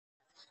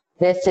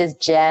This is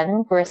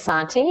Jen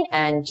Grisanti,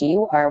 and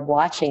you are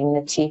watching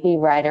the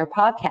TV Writer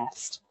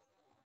Podcast.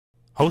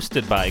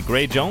 Hosted by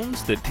Gray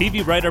Jones, the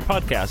TV Writer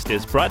Podcast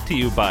is brought to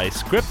you by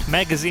Script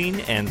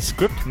Magazine and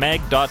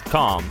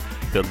ScriptMag.com,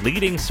 the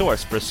leading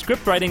source for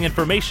script writing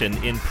information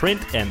in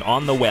print and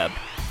on the web,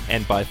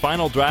 and by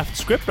Final Draft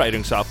script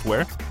writing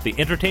software, the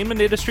entertainment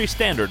industry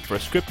standard for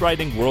script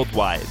writing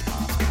worldwide.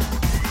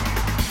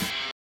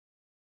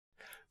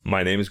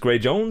 My name is Gray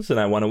Jones, and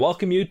I want to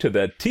welcome you to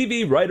the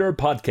TV Writer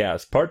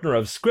Podcast, partner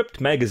of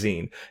Script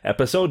Magazine,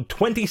 episode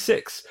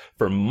 26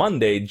 for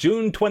Monday,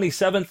 June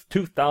 27th,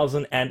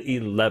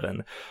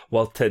 2011.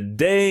 Well,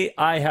 today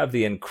I have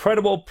the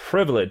incredible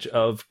privilege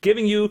of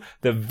giving you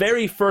the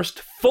very first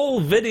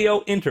full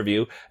video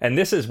interview, and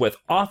this is with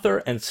author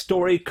and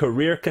story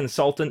career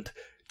consultant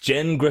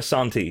Jen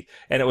Grisanti,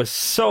 and it was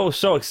so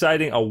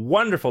exciting, a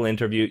wonderful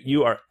interview.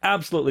 You are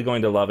absolutely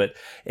going to love it,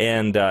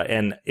 and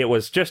it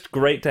was just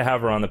great to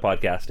have her on the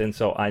podcast, and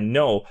so I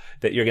know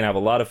that you're going to have a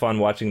lot of fun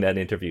watching that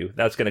interview.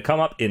 That's going to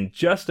come up in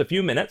just a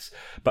few minutes,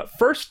 but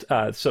first,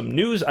 some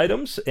news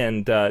items,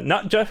 and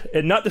not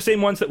the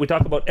same ones that we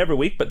talk about every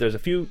week, but there's a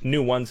few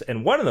new ones,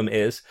 and one of them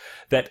is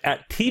that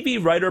at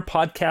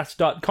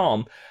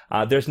tvwriterpodcast.com,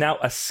 there's now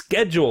a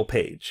schedule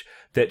page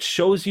that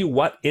shows you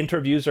what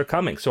interviews are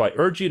coming. So I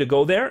urge you to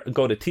go there,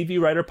 go to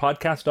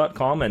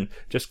tvwriterpodcast.com and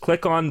just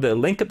click on the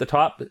link at the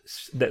top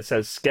that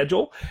says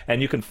schedule,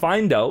 and you can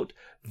find out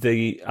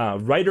the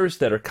writers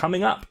that are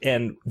coming up.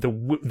 And the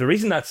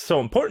reason that's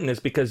so important is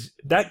because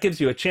that gives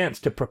you a chance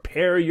to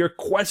prepare your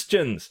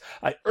questions.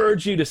 I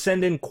urge you to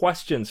send in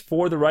questions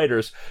for the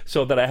writers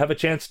so that I have a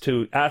chance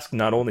to ask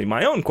not only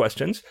my own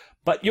questions,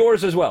 but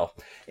yours as well.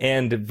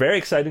 And very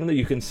excitingly,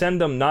 you can send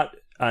them not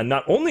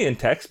only in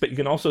text, but you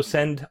can also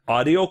send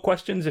audio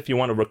questions if you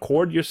want to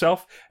record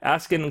yourself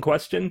asking a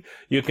question.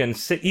 You can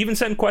even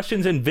send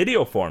questions in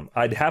video form.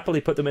 I'd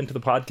happily put them into the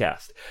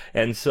podcast.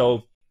 And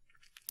so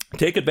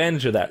take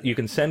advantage of that. You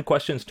can send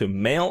questions to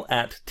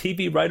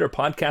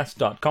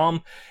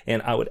mail@tvwriterpodcast.com,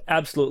 and I would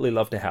absolutely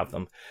love to have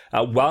them.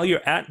 While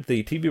you're at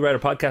the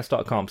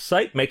tvwriterpodcast.com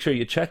site, make sure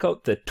you check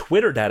out the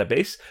Twitter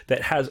database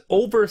that has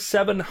over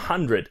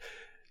 700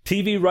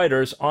 TV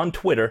writers on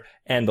Twitter,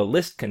 and the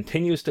list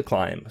continues to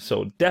climb.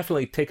 So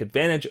definitely take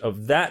advantage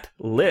of that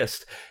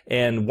list.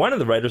 And one of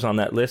the writers on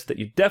that list that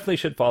you definitely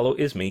should follow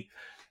is me.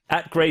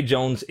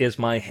 @GrayJones is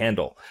my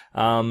handle.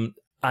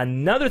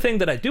 Another thing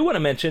that I do want to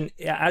mention,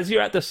 as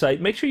you're at the site,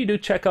 make sure you do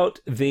check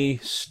out the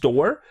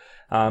store.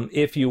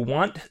 If you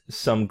want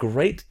some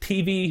great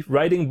TV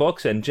writing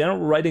books and general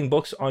writing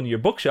books on your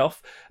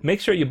bookshelf,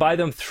 make sure you buy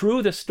them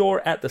through the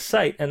store at the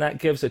site, and that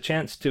gives a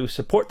chance to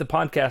support the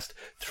podcast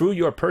through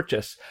your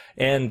purchase.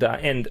 And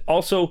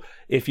also,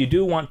 if you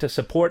do want to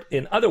support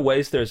in other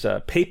ways, there's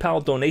a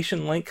PayPal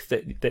donation link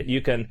that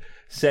you can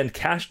send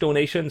cash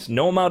donations.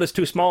 No amount is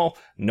too small,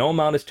 no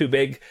amount is too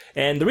big.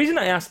 And the reason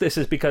I ask this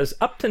is because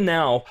up to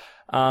now,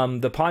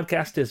 the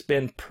podcast has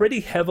been pretty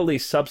heavily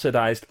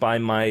subsidized by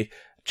my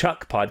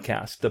Chuck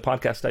podcast, the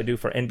podcast I do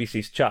for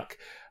NBC's Chuck.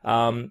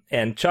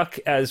 And Chuck,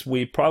 as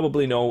we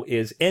probably know,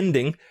 is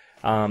ending.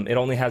 It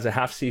only has a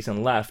half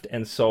season left.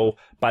 And so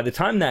by the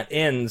time that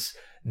ends,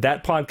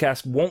 that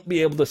podcast won't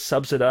be able to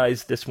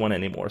subsidize this one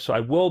anymore. So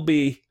I will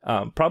be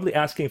probably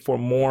asking for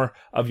more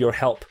of your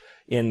help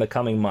in the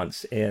coming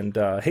months. And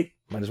hey,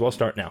 might as well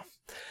start now.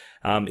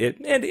 And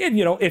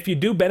you know, if you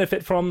do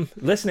benefit from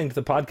listening to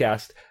the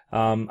podcast,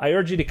 I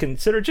urge you to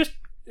consider just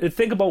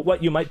think about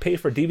what you might pay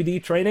for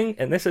DVD training,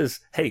 and this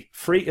is, hey,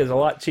 free is a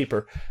lot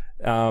cheaper.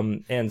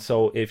 And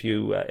so if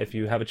you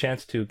have a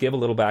chance to give a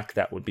little back,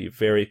 that would be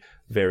very,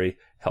 very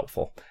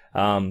helpful.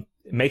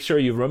 Make sure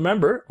you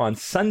remember on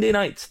Sunday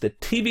nights, the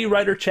TV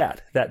Writer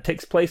Chat that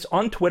takes place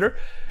on Twitter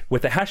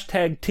with the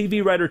hashtag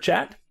TV Writer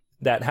Chat.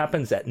 That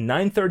happens at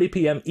 9:30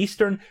 p.m.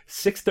 Eastern,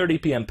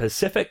 6:30 p.m.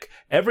 Pacific,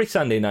 every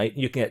Sunday night.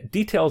 You can get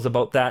details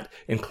about that,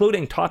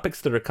 including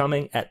topics that are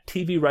coming at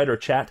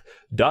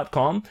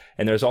tvwriterchat.com.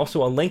 And there's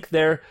also a link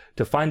there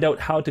to find out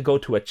how to go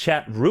to a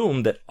chat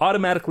room that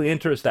automatically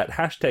enters that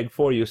hashtag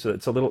for you, so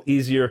it's a little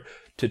easier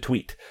to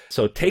tweet.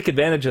 So take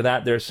advantage of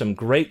that. There's some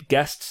great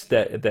guests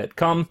that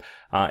come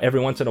every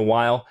once in a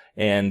while,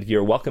 and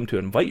you're welcome to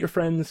invite your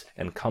friends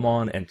and come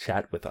on and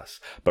chat with us.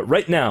 But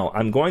right now,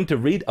 I'm going to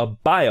read a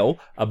bio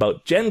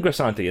about Jen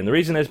Grisanti, and the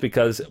reason is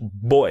because,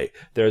 boy,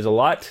 there's a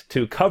lot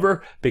to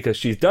cover because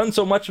she's done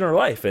so much in her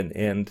life,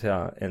 and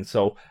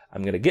so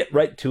I'm going to get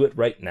right to it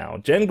right now.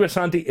 Jen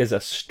Grisanti is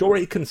a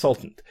story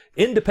consultant,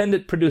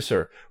 independent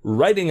producer,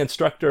 writing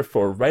instructor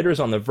for Writers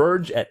on the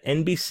Verge at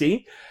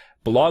NBC,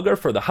 blogger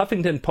for the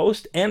Huffington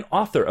Post, and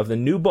author of the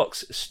new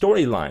books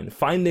Storyline,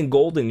 Finding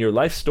Gold in Your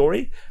Life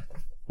Story,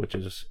 which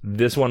is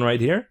this one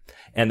right here,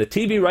 and the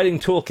TV Writing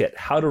Toolkit,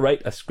 How to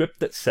Write a Script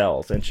That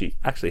Sells, and she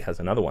actually has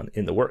another one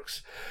in the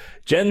works.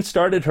 Jen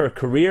started her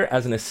career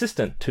as an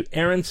assistant to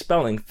Aaron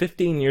Spelling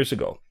 15 years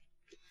ago.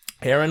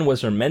 Aaron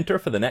was her mentor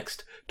for the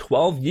next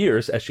 12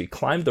 years as she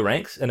climbed the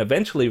ranks and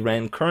eventually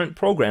ran current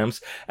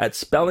programs at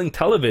Spelling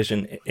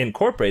Television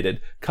Incorporated,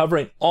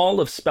 covering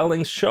all of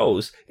Spelling's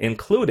shows,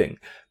 including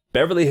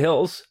Beverly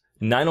Hills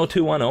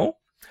 90210,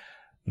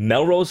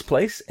 Melrose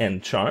Place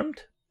and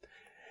Charmed.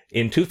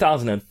 In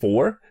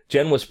 2004,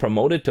 Jen was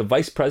promoted to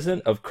Vice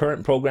President of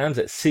Current Programs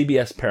at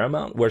CBS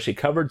Paramount, where she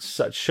covered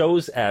such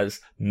shows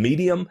as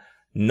Medium,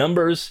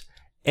 Numbers,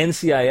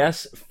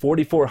 NCIS,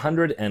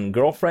 4400, and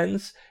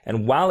Girlfriends.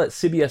 And while at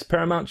CBS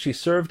Paramount, she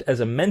served as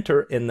a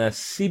mentor in the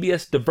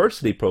CBS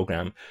Diversity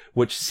Program,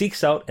 which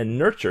seeks out and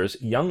nurtures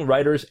young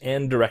writers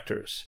and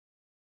directors.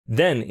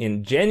 Then,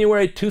 in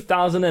January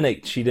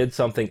 2008, she did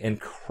something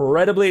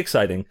incredibly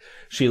exciting.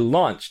 She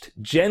launched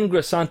Jen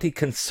Grisanti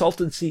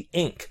Consultancy,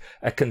 Inc.,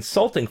 a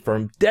consulting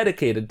firm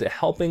dedicated to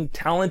helping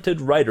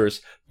talented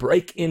writers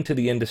break into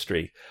the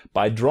industry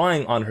by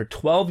drawing on her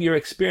 12-year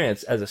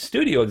experience as a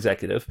studio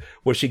executive,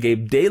 where she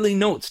gave daily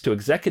notes to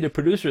executive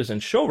producers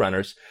and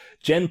showrunners.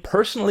 Jen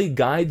personally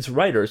guides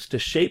writers to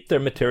shape their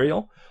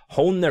material,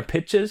 hone their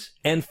pitches,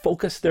 and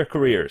focus their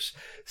careers.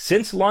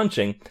 Since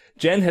launching,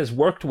 Jen has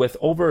worked with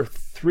over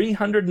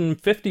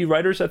 350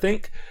 writers, I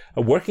think,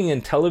 working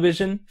in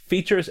television,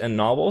 features, and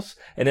novels.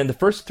 And in the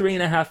first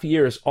 3.5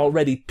 years,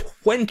 already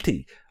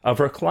 20 of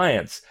her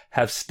clients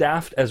have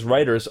staffed as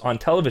writers on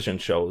television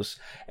shows.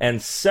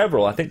 And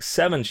several, I think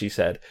 7, she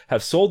said,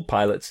 have sold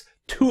pilots.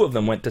 2 of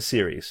them went to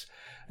series.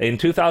 In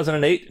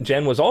 2008,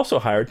 Jen was also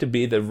hired to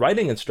be the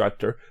writing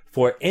instructor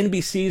for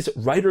NBC's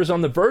Writers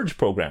on the Verge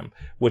program,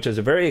 which is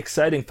a very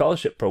exciting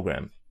fellowship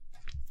program.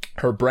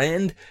 Her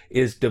brand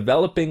is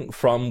developing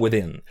from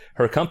within.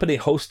 Her company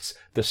hosts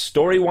the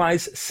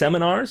Storywise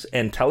seminars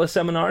and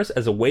teleseminars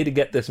as a way to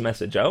get this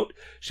message out.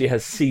 She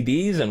has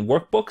CDs and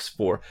workbooks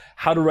for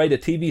how to write a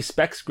TV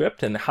spec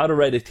script and how to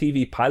write a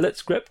TV pilot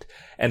script,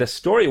 and a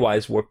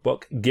Storywise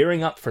workbook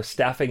gearing up for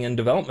staffing and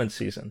development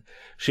season.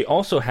 She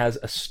also has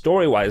a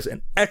Storywise,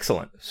 an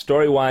excellent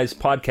Storywise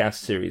podcast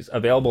series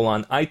available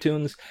on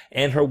iTunes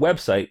and her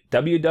website,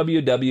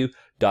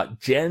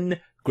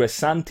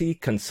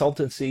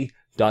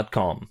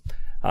 www.jengrisanticonsultancy.com.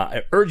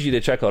 I urge you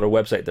to check out our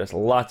website. There's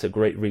lots of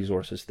great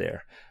resources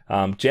there.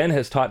 Jen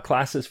has taught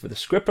classes for the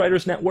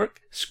Scriptwriters Network,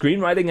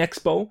 Screenwriting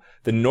Expo,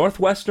 the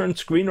Northwestern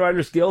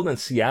Screenwriters Guild in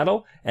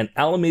Seattle, and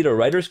Alameda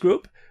Writers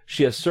Group.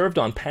 She has served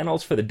on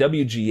panels for the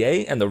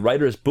WGA and the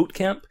Writers Boot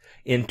Camp.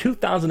 In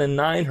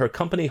 2009, her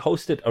company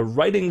hosted a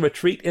writing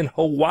retreat in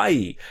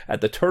Hawaii at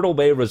the Turtle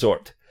Bay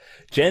Resort.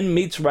 Jen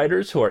meets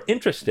writers who are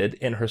interested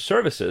in her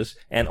services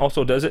and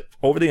also does it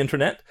over the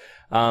internet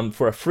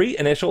for a free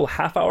initial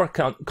half-hour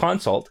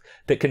consult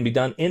that can be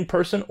done in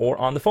person or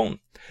on the phone.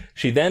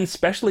 She then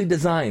specially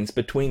designs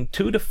between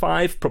 2 to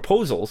 5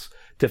 proposals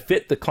to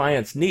fit the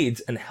client's needs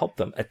and help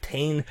them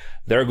attain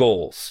their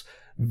goals.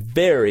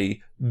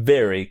 Very,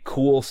 very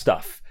cool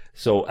stuff.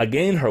 So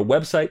again, her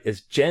website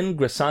is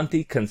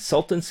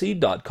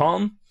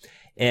jengrisanticonsultancy.com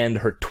and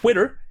her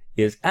Twitter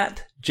is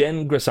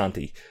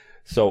 @JenGrisanti.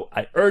 So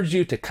I urge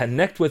you to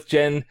connect with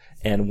Jen,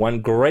 and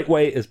one great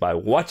way is by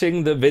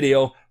watching the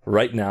video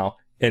right now.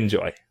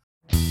 Enjoy.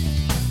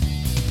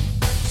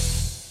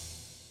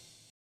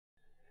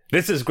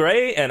 This is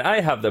Gray, and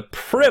I have the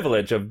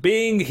privilege of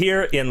being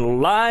here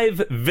in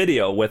live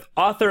video with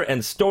author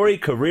and story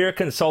career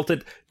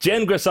consultant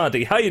Jen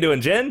Grisanti. How you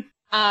doing, Jen?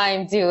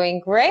 I'm doing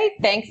great.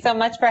 Thanks so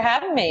much for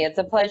having me. It's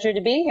a pleasure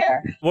to be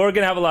here. We're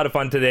going to have a lot of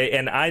fun today,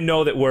 and I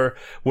know that we're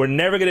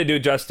never going to do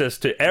justice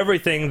to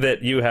everything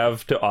that you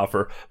have to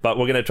offer, but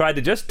we're going to try to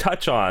just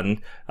touch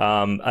on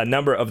a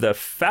number of the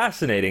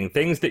fascinating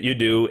things that you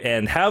do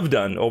and have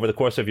done over the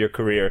course of your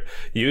career.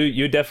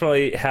 You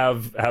definitely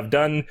have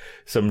done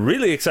some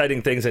really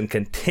exciting things and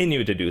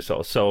continue to do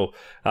so. So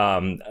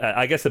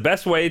I guess the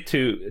best way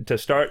to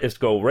start is to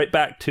go right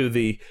back to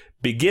the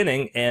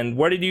beginning. And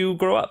where did you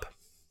grow up?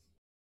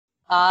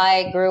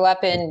 I grew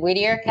up in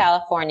Whittier,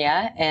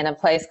 California, in a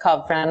place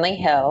called Friendly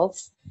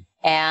Hills.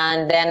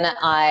 And then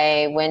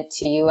I went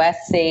to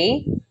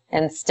USC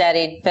and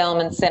studied film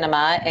and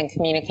cinema and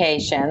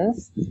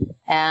communications.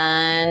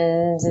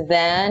 And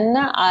then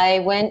I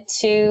went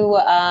to,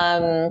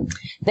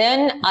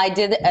 then I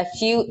did a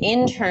few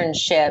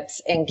internships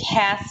in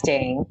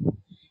casting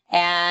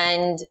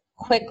and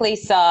quickly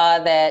saw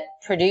that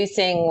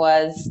producing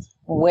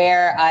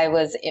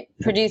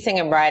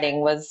and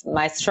writing was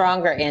my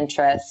stronger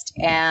interest.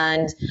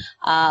 And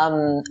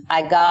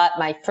I got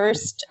my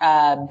first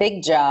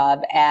big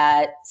job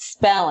at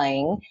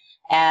Spelling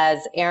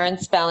as Aaron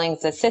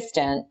Spelling's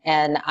assistant.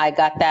 And I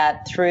got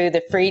that through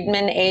the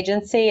Friedman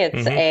Agency.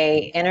 It's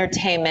a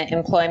entertainment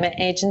employment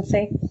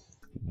agency.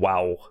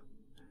 Wow.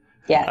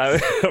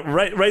 Yes.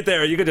 Right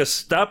there. You could just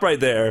stop right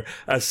there.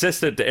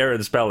 Assistant to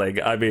Aaron Spelling.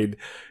 I mean,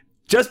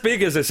 just being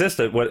his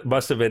assistant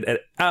must have been an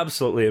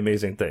absolutely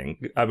amazing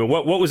thing. I mean,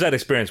 what was that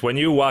experience when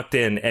you walked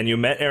in and you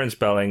met Aaron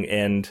Spelling,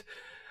 and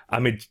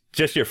I mean,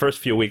 just your first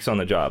few weeks on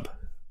the job?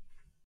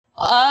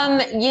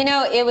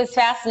 It was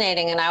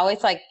fascinating, and I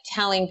always like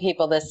telling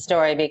people this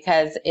story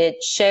because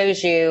it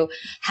shows you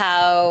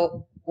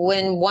how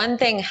when one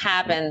thing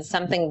happens,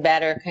 something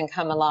better can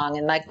come along.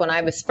 And like when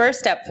I was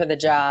first up for the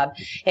job,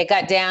 it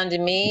got down to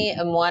me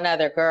and one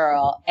other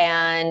girl,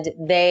 and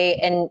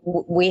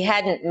we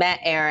hadn't met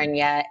Aaron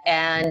yet,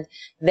 and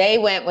they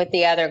went with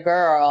the other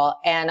girl,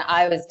 and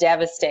I was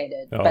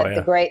devastated. But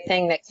the great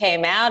thing that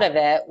came out of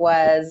it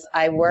was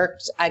I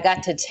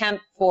got to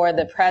temp for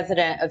the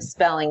president of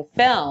Spelling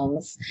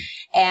Films.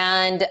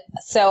 And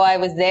so I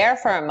was there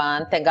for a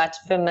month and got to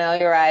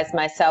familiarize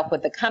myself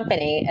with the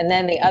company. And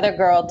then the other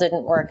girl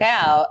didn't work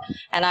out,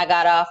 and I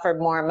got offered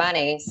more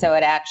money. So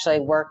it actually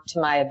worked to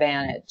my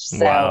advantage.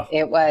 So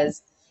it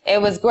was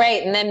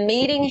great. And then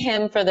meeting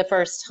him for the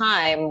first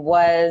time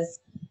was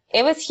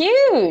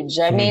huge.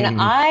 I mean,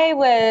 I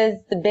was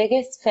the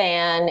biggest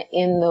fan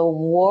in the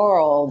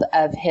world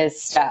of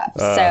his stuff.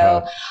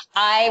 So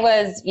I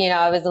was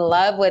in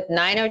love with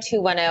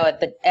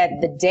 90210.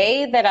 At the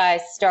day that I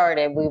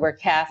started, we were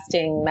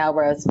casting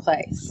Melrose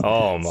Place.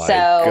 Oh my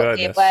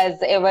goodness.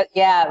 it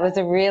was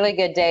a really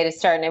good day to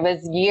start. And it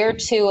was year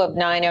 2 of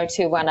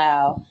 90210.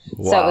 Wow.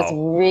 So it was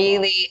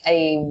really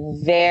a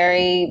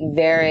very,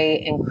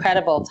 very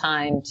incredible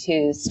time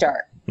to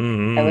start.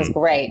 It was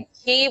great.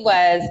 He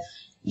was,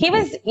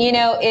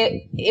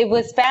 it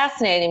was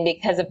fascinating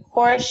because, of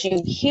course,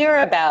 you hear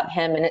about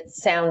him and it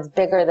sounds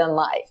bigger than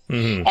life.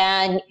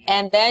 And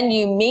then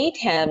you meet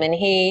him, and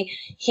he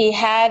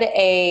had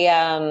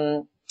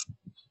a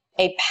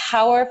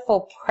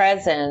powerful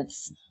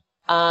presence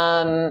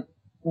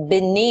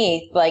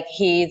beneath. Like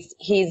he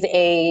was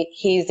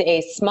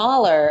a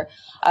smaller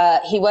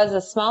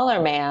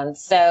man,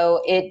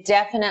 so it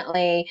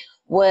definitely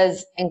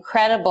was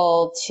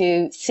incredible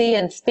to see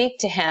and speak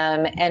to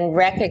him and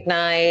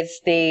recognize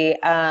the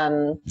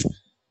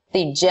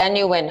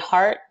genuine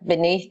heart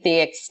beneath the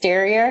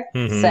exterior.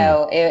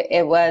 So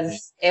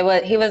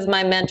he was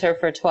my mentor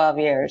for 12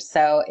 years.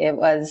 So it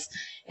was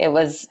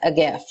a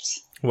gift.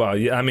 Well,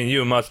 I mean,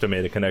 you must have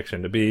made a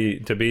connection to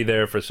be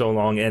there for so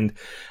long. And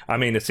I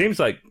mean, it seems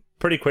like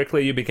pretty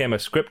quickly you became a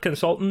script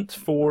consultant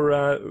for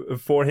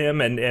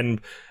him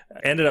and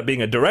ended up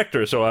being a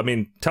director. So, I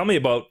mean, tell me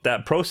about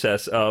that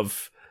process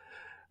of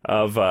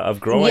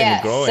growing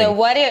and growing. So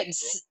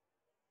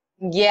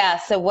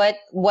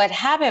what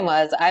happened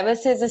was I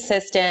was his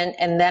assistant,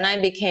 and then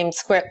I became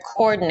script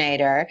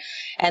coordinator.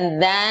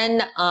 And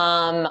then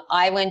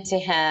I went to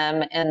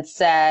him and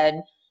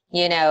said,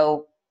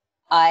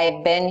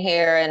 I've been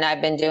here and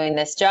I've been doing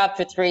this job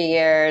for 3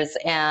 years,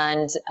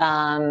 and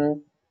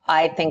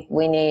I think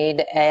we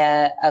need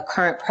a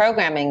current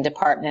programming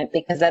department,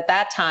 because at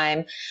that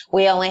time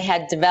we only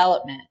had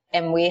development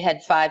and we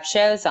had 5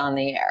 shows on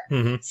the air.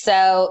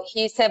 So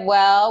he said,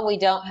 well, we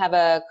don't have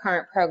a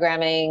current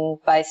programming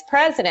vice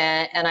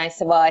president. And I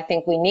said, well, I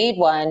think we need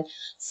one.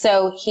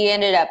 So he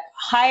ended up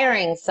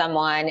hiring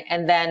someone,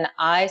 and then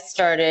I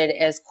started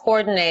as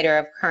coordinator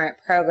of current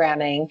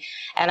programming.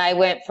 And I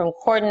went from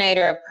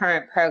coordinator of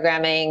current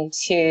programming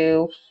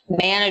to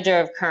manager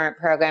of current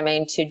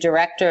programming to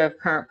director of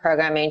current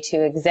programming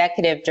to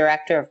executive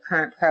director of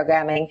current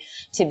programming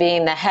to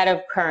being the head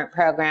of current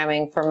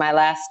programming for my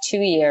last 2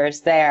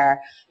 years there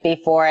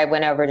before I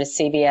went over to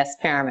CBS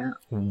Paramount.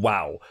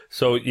 Wow.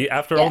 So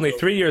after only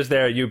 3 years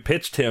there, you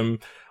pitched him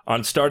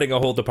on starting a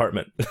whole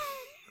department.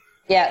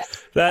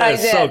 Yes. That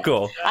is so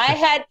cool. I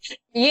had,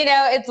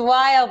 it's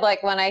wild.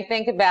 Like when I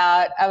think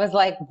about, I was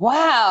like,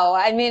 wow.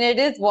 I mean, it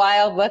is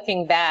wild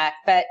looking back,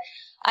 but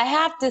I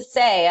have to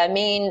say, I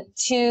mean,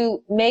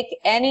 to make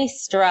any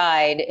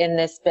stride in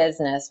this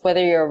business,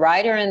 whether you're a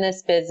writer in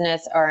this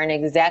business or an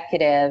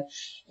executive,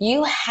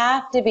 you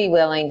have to be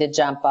willing to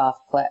jump off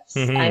cliffs.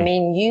 I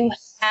mean, you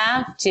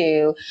have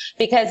to,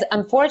 because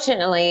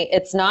unfortunately,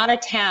 it's not a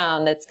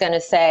town that's going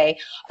to say,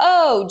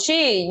 oh,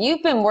 gee,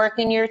 you've been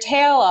working your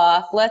tail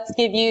off. Let's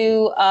give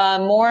you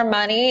more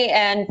money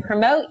and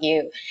promote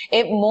you.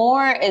 It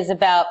more is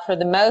about, for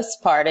the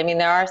most part, I mean,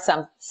 there are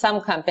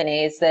some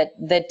companies that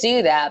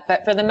do that,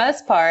 but for the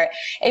most part,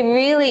 it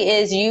really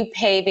is you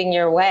paving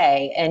your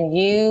way and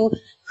you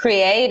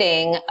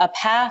creating a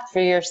path for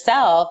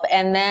yourself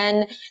and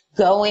then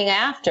going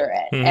after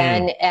it.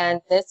 And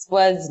this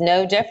was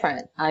no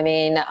different. I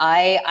mean,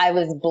 I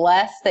was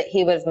blessed that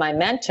he was my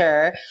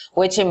mentor,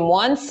 which in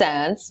one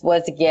sense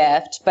was a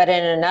gift, but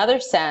in another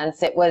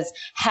sense, it was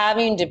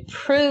having to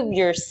prove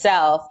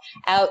yourself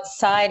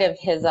outside of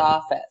his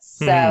office.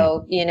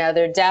 So,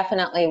 there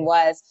definitely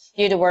was,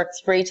 you had to work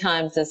 3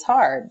 times as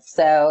hard.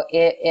 So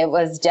it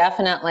was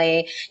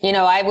definitely,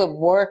 I would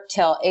work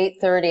till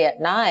 8:30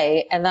 at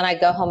night, and then I'd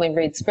go home and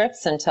read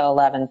scripts until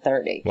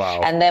 11:30.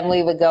 Wow. And then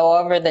we would go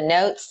over the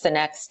notes the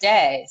next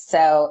day.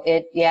 So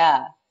it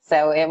was,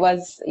 it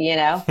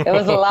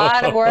was a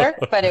lot of work,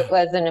 but it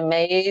was an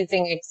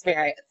amazing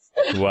experience.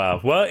 Wow.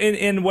 Well,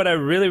 and what I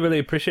really, really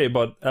appreciate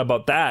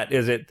about that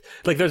is it,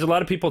 like, there's a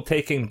lot of people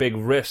taking big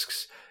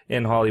risks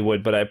in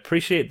Hollywood, but I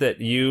appreciate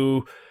that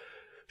you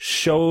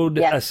showed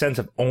a sense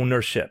of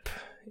ownership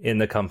in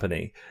the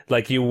company.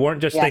 Like, you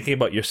weren't just thinking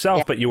about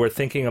yourself, but you were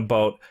thinking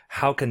about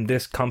how can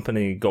this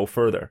company go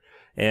further.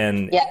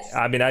 And Yes.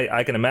 I mean,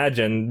 I can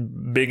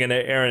imagine being in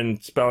Aaron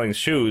Spelling's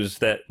shoes,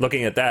 that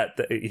looking at that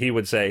he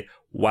would say,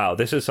 wow,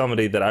 this is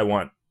somebody that I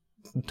want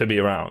to be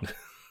around.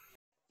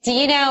 Do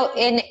you know,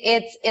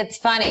 it's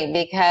funny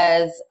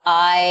because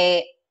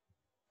I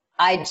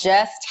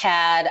just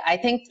had, I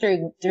think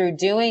through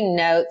doing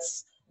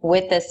notes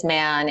with this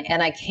man,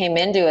 and I came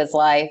into his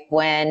life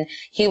when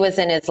he was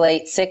in his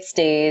late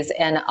 60s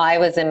and I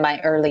was in my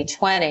early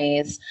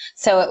 20s.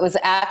 So it was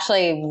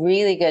actually a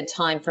really good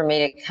time for me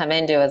to come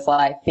into his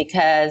life,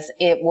 because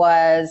it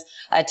was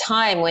a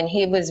time when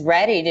he was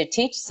ready to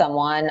teach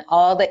someone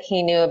all that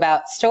he knew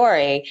about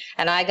story.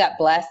 And I got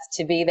blessed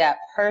to be that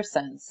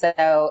person.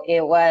 So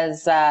it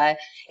was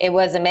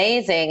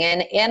amazing.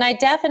 And I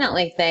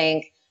definitely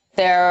think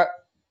there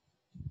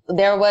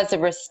was a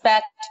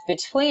respect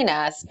between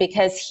us,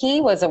 because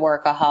he was a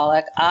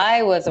workaholic.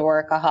 I was a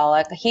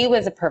workaholic. He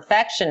was a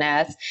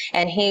perfectionist,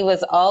 and he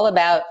was all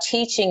about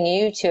teaching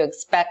you to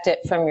expect it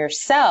from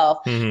yourself,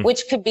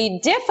 which could be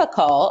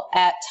difficult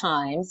at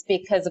times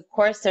because, of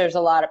course, there's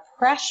a lot of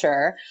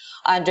pressure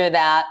under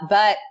that.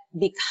 But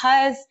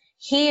because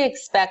he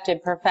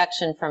expected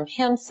perfection from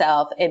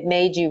himself, it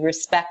made you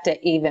respect it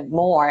even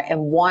more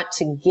and want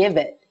to give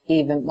it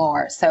even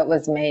more. So it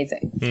was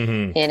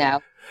amazing, you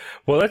know.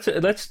 Well, let's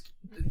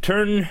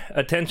turn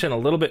attention a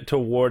little bit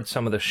towards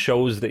some of the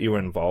shows that you were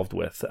involved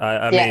with.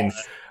 I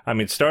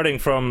mean, starting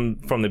from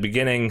the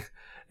beginning,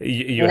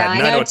 you had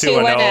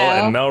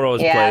 90210 and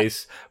Melrose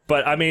Place,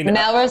 but I mean,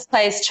 Melrose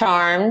Place,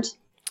 Charmed,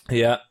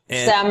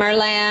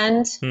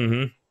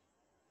 Summerland.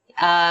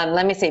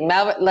 Let me see.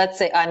 Let's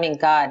see. I mean,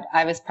 God,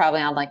 I was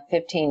probably on like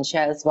 15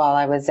 shows while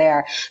I was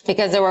there,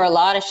 because there were a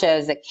lot of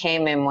shows that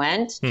came and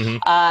went.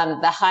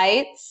 The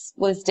Heights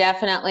was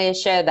definitely a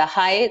show. The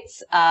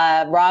Heights,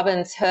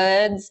 Robin's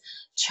Hoods,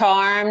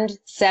 Charmed,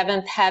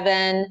 Seventh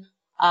Heaven,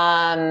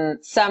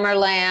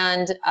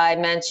 Summerland, I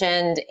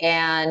mentioned,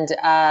 and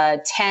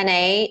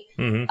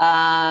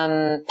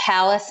 10/8,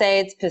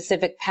 Palisades,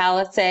 Pacific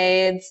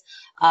Palisades.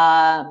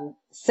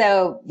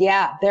 So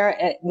yeah,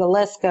 the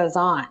list goes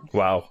on.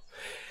 Wow.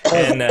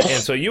 And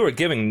so you were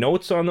giving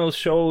notes on those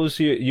shows.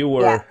 You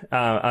were,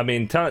 I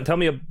mean, tell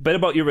me a bit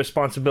about your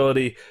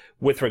responsibility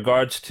with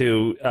regards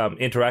to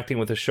interacting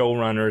with the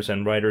showrunners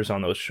and writers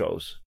on those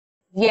shows.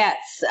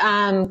 Yes.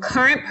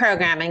 Current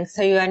programming,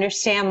 so you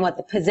understand what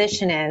the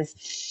position is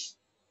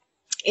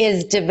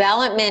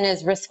development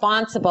is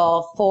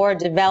responsible for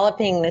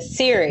developing the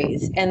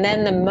series. And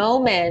then the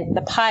moment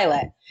the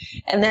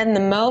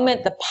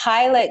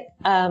pilot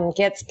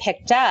gets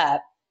picked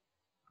up,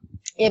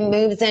 it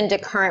moves into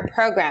current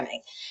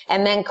programming.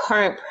 And then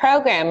current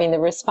programming, the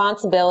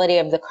responsibility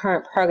of the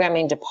current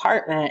programming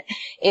department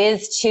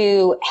is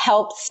to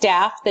help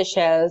staff the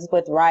shows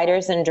with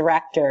writers and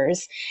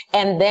directors,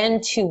 and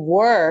then to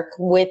work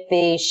with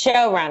the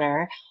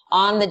showrunner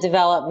on the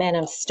development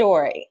of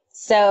story.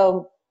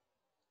 So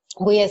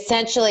we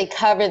essentially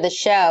cover the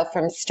show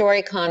from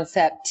story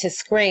concept to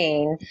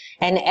screen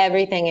and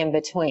everything in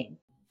between.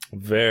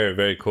 Very,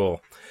 very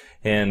cool.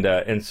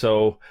 And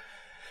so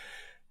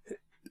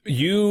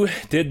you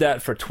did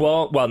that for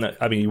 12, well, no,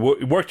 I mean, you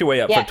worked your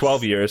way up for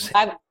 12 years.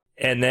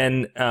 And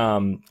then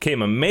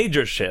came a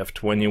major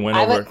shift when you went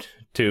over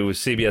to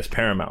CBS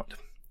Paramount.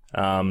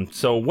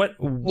 So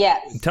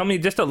tell me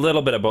just a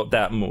little bit about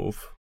that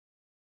move.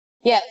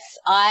 Yes,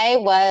 I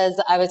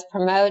was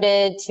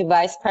promoted to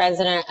vice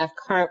president of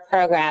current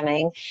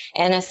programming,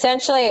 and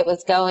essentially it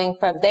was going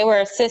from, they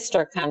were a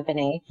sister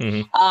company.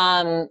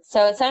 So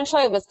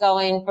essentially it was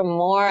going from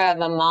more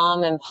of a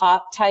mom and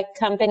pop type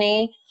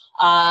company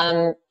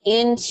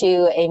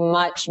into a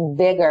much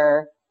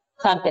bigger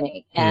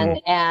company. And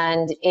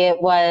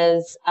it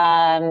was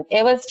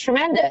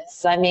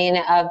tremendous. I mean,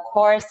 of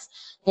course,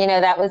 you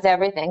know, that was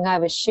everything I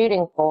was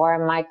shooting for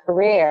in my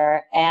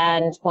career.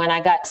 And when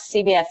I got to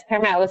CBS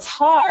Paramount, it was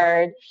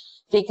hard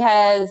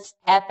because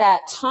at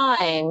that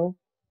time,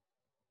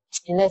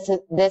 and this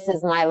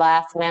is my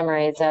last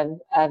memories of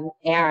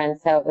Aaron,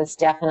 so it was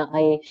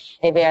definitely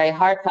a very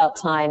heartfelt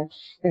time.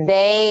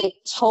 They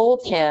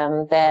told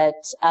him that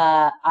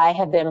I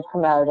had been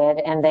promoted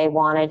and they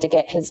wanted to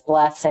get his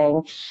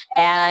blessing,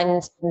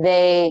 and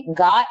they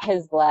got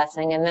his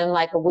blessing. And then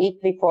like a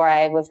week before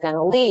I was going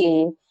to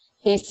leave,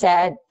 he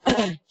said,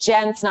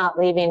 Jen's not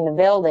leaving the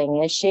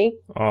building, is she?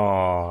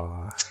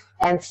 Oh.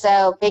 And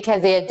so,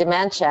 because he had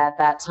dementia at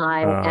that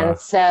time. And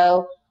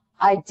so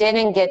I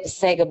didn't get to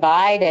say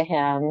goodbye to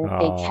him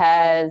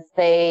because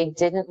they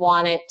didn't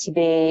want it to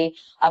be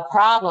a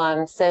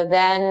problem. So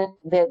then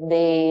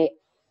the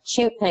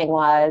cute thing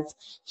was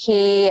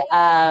he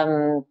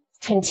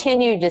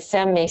continued to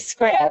send me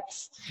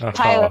scripts,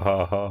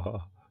 pilot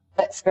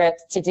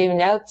scripts to do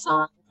notes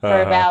on.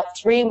 For about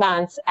 3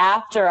 months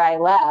after I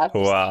left.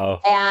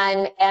 Wow.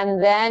 And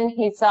then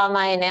he saw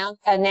my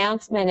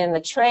announcement in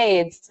the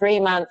trades 3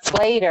 months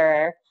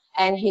later,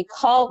 and he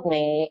called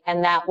me,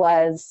 and that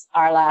was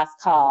our last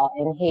call.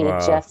 And he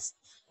just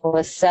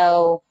was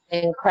so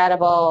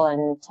incredible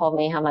and told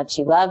me how much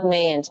he loved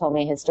me and told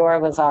me his door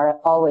was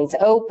always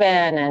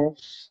open and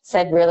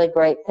said really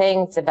great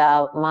things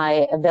about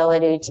my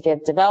ability to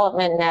give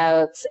development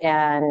notes.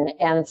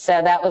 And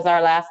so that was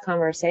our last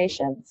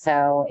conversation.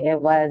 So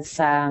it was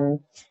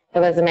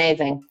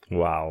amazing.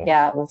 Wow.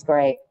 Yeah, it was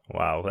great.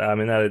 Wow. I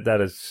mean,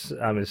 that is,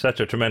 I mean, such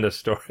a tremendous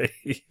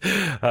story.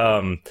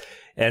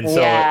 And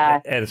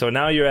so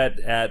now you're at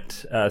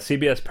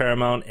CBS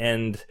Paramount,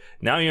 and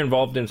now you're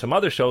involved in some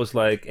other shows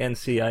like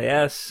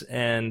NCIS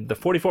and the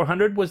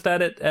 4400. Was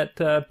that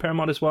at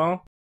Paramount as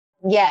well?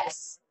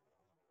 Yes.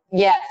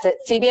 Yes. At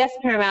CBS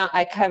Paramount,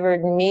 I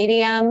covered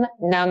medium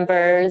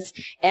numbers,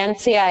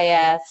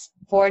 NCIS,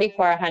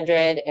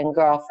 4400, and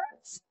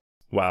Girlfriends.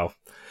 Wow.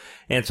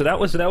 And so that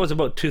was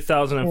about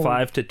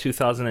 2005 to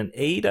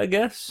 2008, I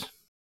guess.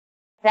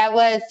 That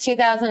was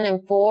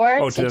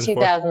 2004 to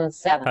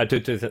 2007.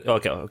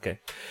 Okay.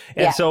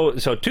 And so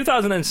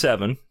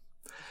 2007,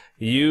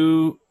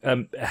 you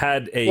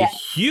had a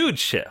huge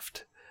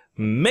shift,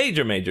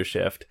 major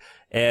shift,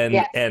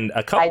 and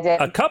a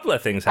couple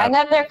of things happened.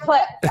 Another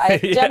clip. I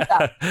jumped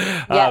up.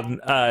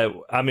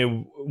 I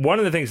mean, one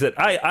of the things that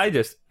I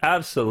just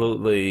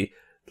absolutely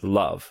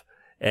love,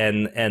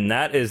 and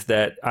that is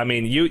that, I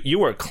mean, you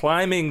were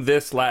climbing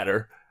this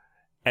ladder,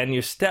 and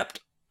you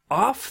stepped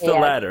off the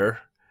ladder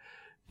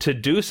to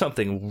do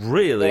something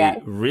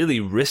really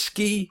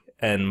risky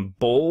and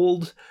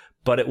bold,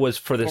 but it was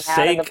for the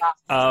sake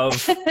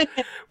of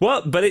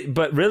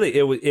but really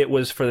it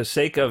was for the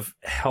sake of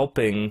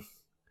helping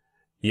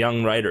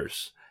young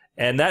writers.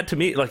 And that, to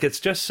me, like, it's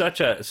just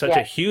such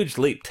a huge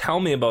leap. Tell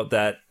me about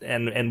that,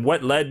 and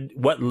what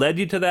led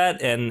you to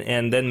that,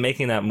 and then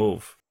making that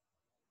move.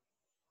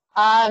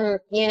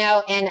 You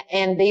know,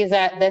 and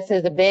this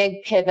is a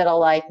big pivotal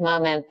life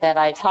moment that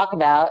I talk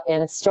about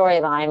in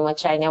Storyline,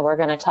 which I know we're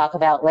going to talk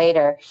about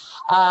later.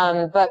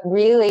 But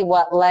really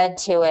what led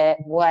to it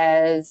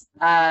was,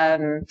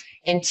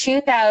 in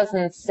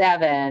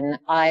 2007,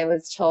 I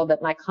was told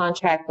that my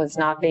contract was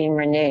not being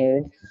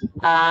renewed.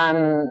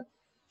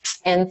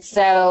 And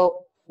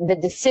so the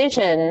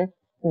decision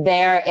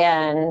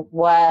therein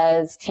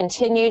was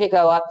continue to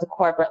go up the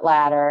corporate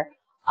ladder,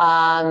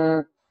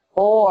 and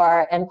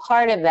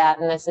part of that,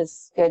 and this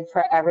is good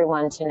for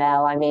everyone to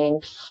know, I mean,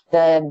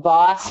 the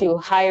boss who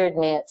hired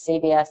me at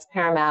CBS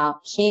Paramount,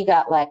 he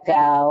got let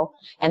go,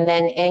 and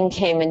then in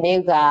came a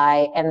new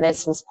guy, and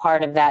this was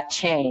part of that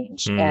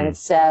change. And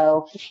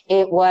so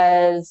it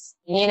was,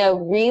 you know,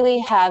 really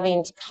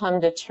having to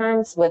come to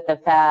terms with the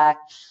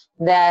fact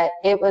that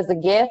it was a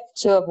gift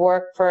to have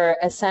worked for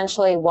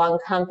essentially one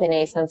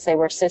company, since they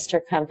were sister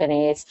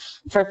companies,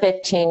 for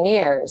 15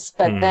 years.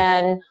 But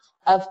then,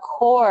 of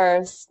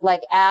course,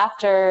 like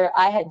after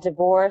I had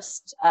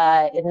divorced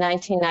in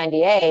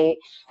 1998,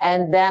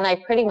 and then I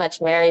pretty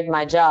much married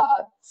my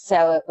job.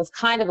 So it was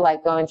kind of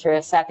like going through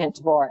a second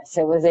divorce.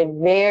 It was a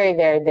very,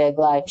 very big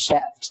life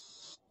shift.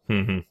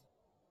 And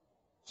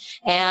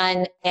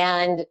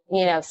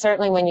you know,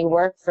 certainly when you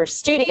work for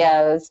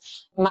studios,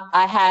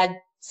 I had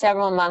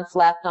several months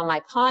left on my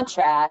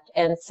contract,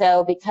 and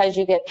so because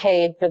you get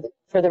paid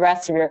for the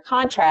rest of your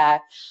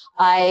contract,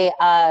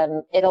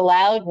 it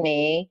allowed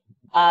me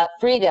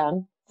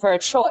freedom for a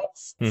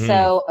choice.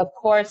 So of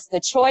course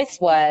the choice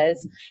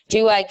was,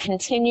 do I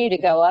continue to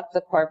go up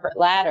the corporate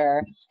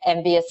ladder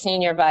and be a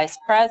senior vice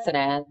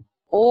president,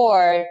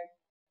 or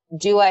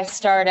do I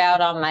start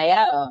out on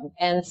my own?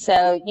 And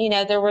so, you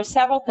know, there were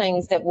several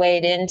things that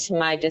weighed into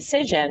my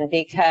decision,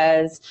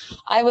 because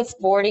I was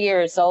 40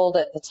 years old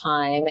at the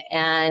time,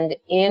 and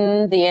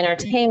in the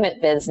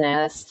entertainment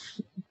business,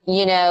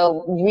 you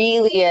know,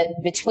 really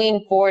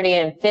between 40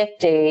 and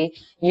 50,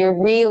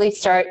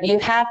 you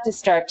have to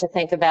start to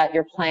think about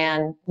your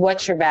plan.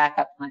 What's your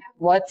backup plan?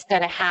 What's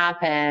going to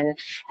happen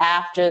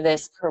after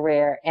this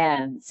career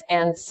ends?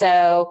 And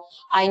so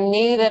I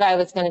knew that I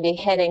was going to be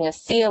hitting a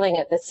ceiling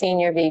at the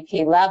senior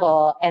VP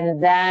level,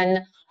 and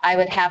then I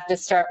would have to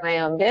start my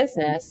own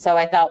business. So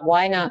I thought,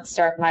 why not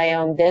start my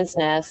own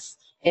business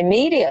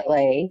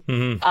immediately,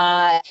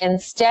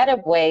 instead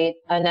of wait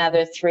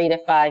another 3 to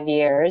 5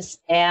 years.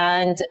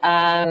 And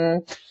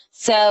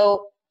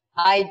so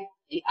I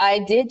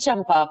did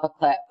jump off a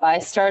cliff. I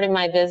started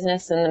my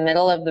business in the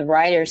middle of the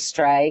writer's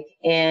strike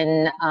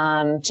in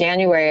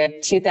January of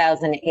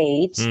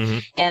 2008,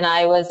 and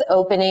I was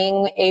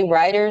opening a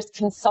writer's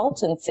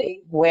consultancy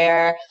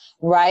where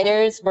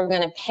writers were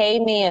going to pay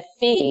me a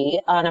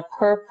fee on a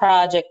per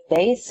project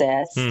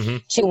basis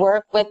to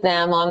work with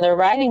them on their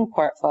writing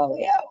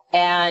portfolio.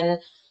 And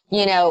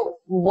you know,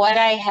 what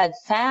I had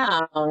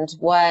found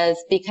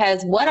was,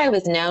 because what I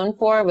was known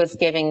for was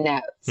giving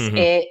notes.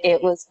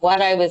 It was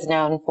what I was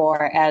known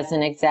for as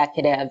an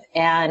executive.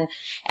 And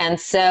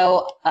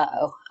so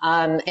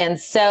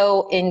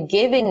in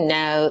giving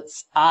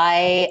notes,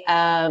 I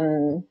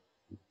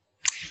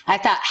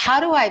thought, how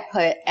do I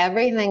put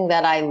everything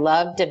that I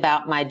loved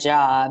about my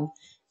job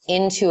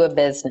into a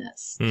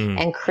business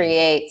and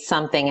create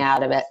something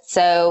out of it?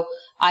 So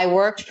I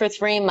worked for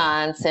 3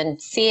 months, and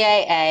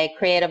CAA,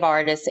 Creative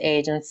Artists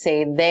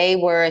Agency, they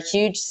were a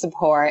huge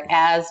support,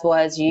 as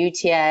was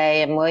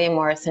UTA and William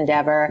Morris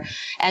Endeavor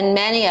and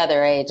many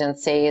other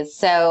agencies.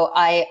 So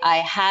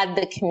I had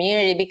the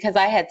community because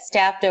I had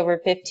staffed over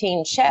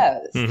 15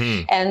 shows.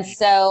 Mm-hmm. And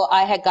so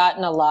I had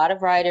gotten a lot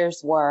of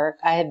writers' work.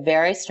 I had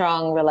very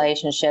strong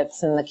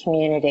relationships in the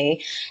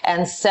community.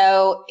 And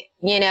so,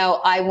 you know,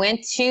 I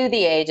went to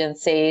the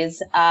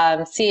agencies,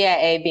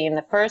 CAA being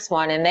the first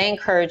one, and they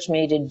encouraged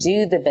me to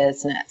do the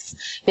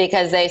business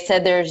because they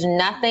said there's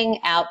nothing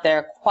out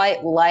there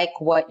quite like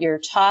what you're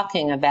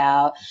talking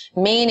about,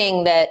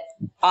 meaning that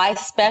I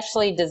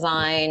specially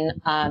design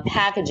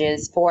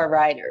packages for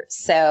writers.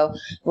 So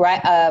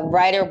a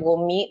writer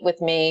will meet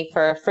with me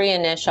for a free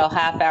initial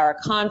half-hour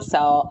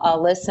consult.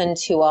 I'll listen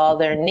to all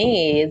their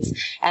needs,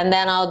 and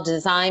then I'll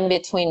design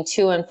between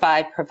 2 and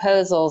 5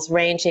 proposals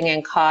ranging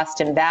in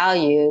cost and value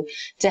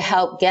to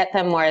help get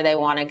them where they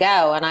want to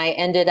go. And I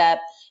ended up,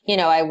 you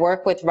know, I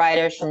work with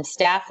writers from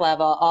staff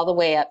level all the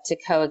way up to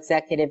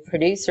co-executive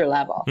producer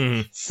level.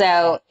 Mm-hmm.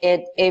 So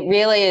it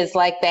really is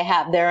like they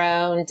have their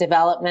own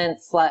development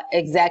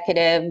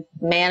executive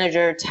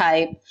manager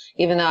type,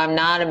 even though I'm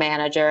not a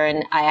manager,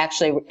 and I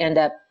actually end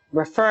up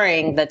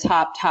referring the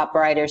top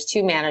writers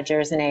to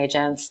managers and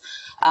agents.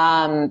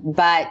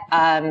 But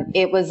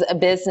it was a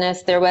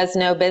business. There was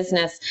no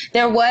business.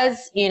 There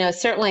was, you know,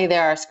 certainly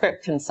there are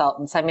script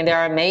consultants. I mean, there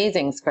are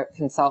amazing script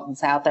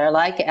consultants out there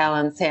like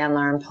Ellen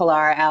Sandler and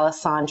Pilar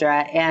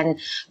Alessandra, and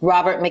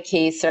Robert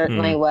McKee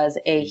certainly was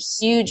a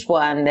huge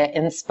one that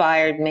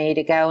inspired me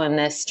to go in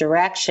this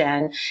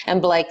direction, and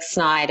Blake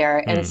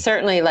Snyder, and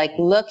certainly like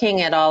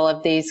looking at all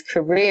of these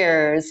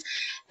careers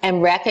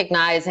and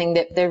recognizing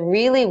that there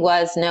really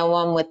was no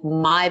one with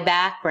my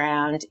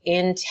background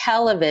in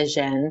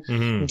television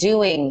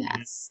doing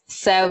this.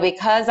 So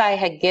because I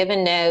had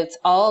given notes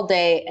all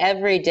day,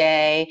 every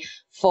day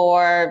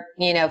for,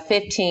 you know,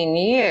 15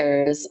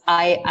 years,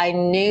 I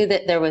knew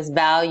that there was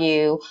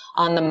value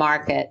on the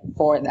market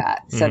for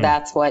that. So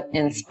that's what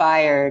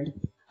inspired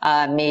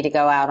me to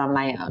go out on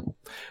my own.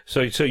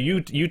 So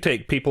you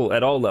take people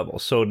at all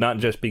levels, so not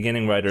just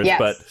beginning writers, yes.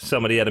 but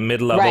somebody at a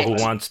mid level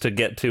who wants to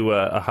get to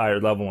a higher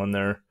level in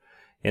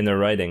their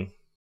writing.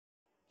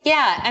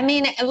 Yeah, I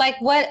mean,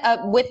 like what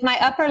with my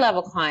upper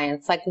level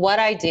clients, like what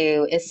I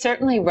do is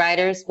certainly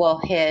writers will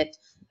hit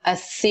a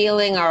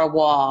ceiling or a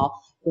wall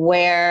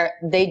where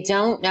they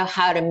don't know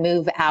how to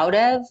move out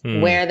of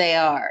where they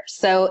are.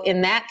 So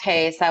in that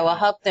case, I will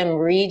help them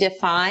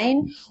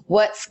redefine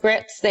what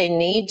scripts they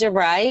need to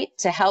write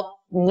to help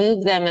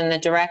move them in the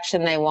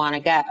direction they want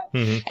to go.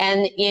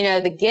 And, you know,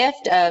 the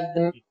gift of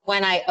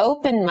when I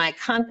opened my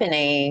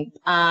company,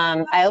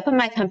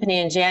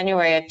 in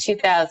January of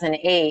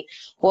 2008.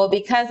 Well,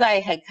 because I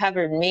had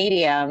covered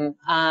Medium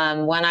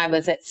when I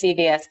was at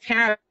CBS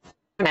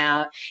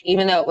Paramount,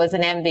 even though it was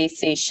an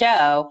NBC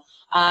show,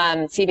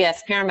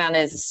 CBS Paramount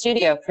as a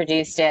studio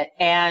produced it.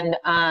 And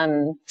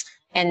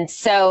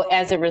so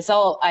as a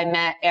result, I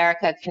met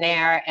Erica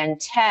Knair and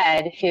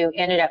Ted, who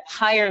ended up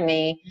hiring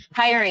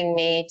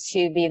me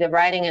to be the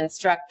writing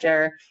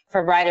instructor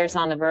for Writers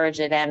on the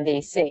Verge at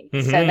NBC.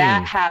 So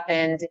that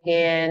happened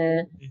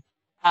in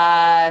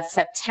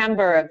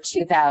September of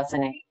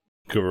 2008.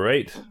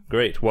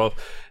 Great. Well,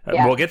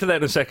 we'll get to that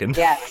in a second.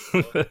 Yes.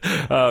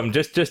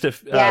 Just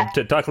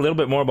to talk a little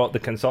bit more about the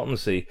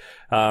consultancy.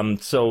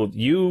 So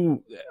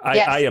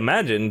I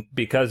imagine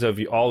because of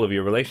all of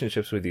your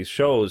relationships with these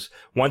shows,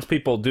 once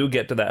people do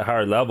get to that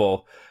higher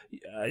level,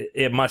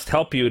 it must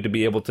help you to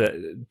be able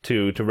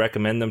to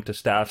recommend them to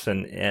staffs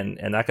and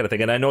that kind of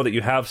thing. And I know that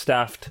you have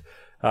staffed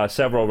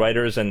several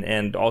writers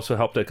and also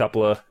helped a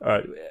couple of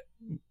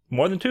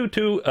more than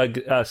two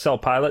sell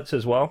pilots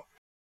as well.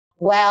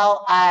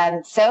 Well,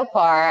 so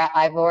far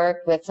I've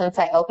worked with, since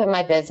I opened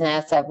my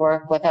business, I've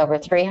worked with over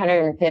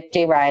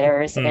 350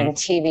 writers in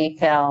TV,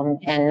 film,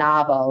 and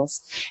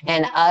novels.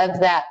 And of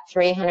that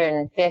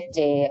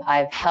 350,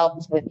 I've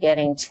helped with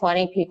getting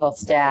 20 people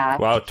staffed.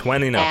 Wow,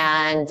 20 now.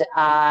 And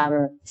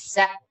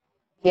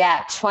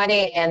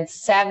 20, and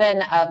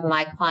 7 of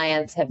my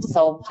clients have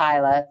sold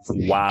pilots.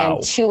 Wow.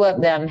 And 2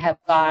 of them have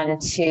gone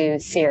to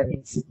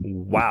series.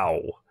 Wow.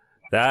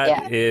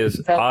 That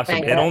is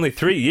awesome. In only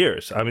 3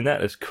 years. I mean,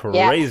 that is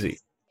crazy.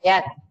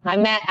 Yeah.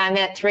 I'm at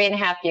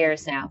 3.5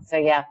 years now. So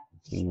yeah.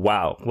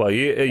 Wow. Well,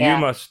 you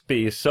must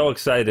be so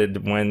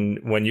excited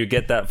when you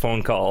get that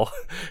phone call.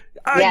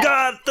 I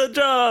got the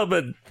job.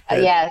 And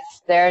yes,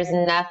 there's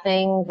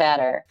nothing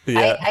better.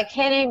 Yeah. I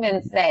can't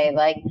even say,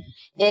 like,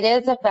 it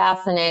is a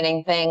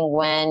fascinating thing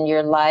when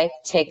your life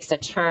takes a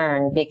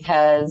turn,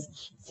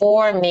 because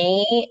for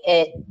me,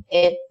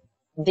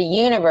 the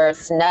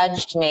universe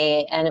nudged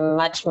me in a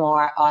much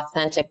more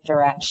authentic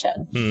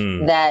direction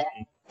that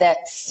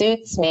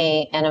suits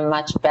me in a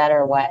much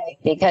better way.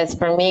 Because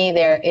for me,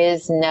 there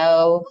is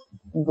no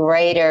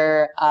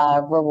greater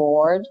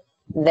reward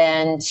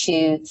than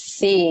to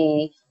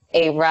see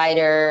a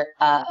writer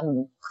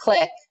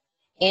click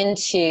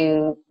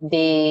into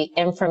the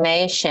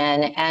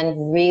information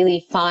and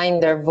really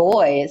find their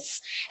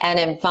voice, and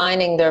in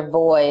finding their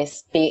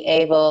voice, be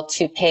able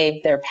to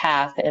pave their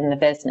path in the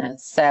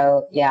business.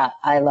 So yeah,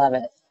 I love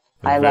it.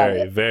 I love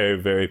Very, it.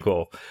 very, very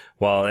cool.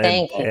 Well,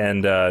 Thank you.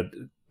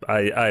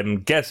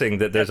 I'm guessing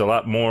that there's a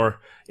lot more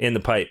in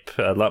the pipe,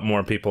 a lot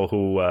more people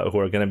who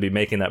are going to be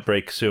making that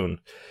break soon.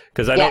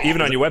 Because I know Yes.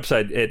 even on your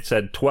website it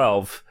said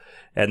 12,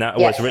 and that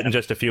Yes. was written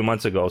just a few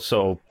months ago.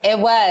 So It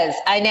was,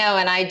 I know,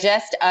 and I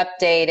just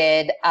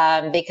updated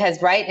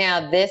because right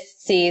now this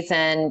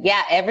season,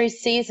 yeah, every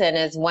season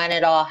is when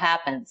it all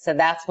happens. So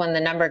that's when the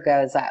number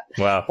goes up.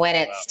 wow, When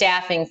it's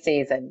staffing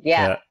season.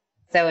 Yeah. yeah,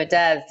 So it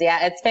does.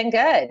 Yeah, it's been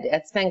good.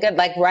 It's been good.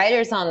 Like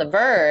Writers on the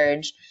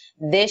Verge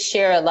this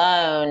year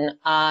alone,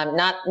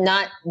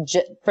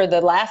 for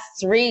the last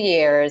 3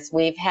 years,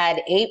 we've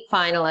had 8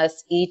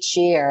 finalists each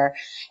year.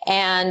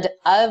 And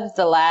of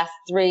the last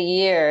 3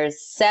 years,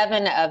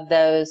 7 of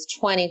those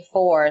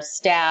 24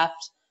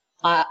 staffed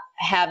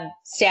have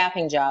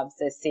staffing jobs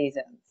this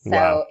season. So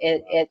Wow.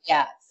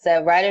 yeah.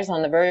 So Writers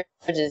on the Verge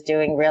is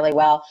doing really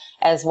well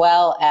as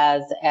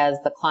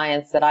the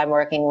clients that I'm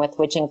working with,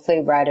 which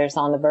include Writers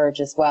on the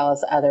Verge as well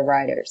as other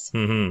writers.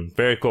 Mm-hmm.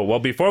 Very cool. Well,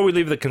 before we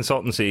leave the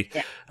consultancy,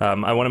 Yeah.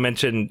 I want to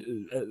mention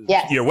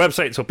Yes. your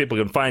website so people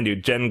can find you.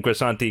 Jen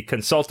Grisanti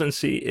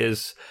Consultancy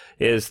is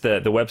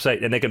the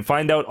website, and they can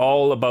find out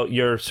all about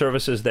your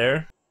services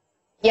there.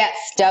 Yes,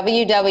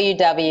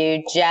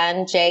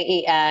 www.jen,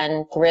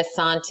 Jen,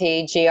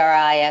 Grisanti,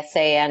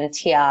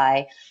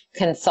 Grisanti,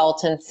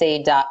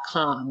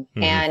 consultancy.com.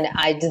 Mhm. And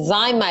I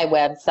designed my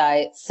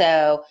website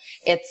so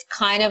it's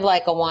kind of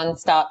like a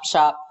one-stop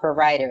shop for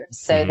writers,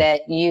 so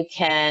that you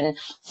can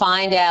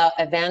find out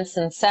events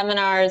and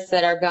seminars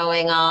that are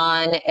going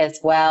on, as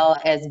well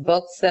as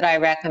books that I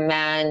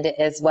recommend,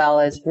 as well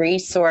as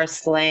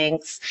resource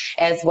links,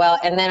 as well.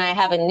 And then I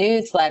have a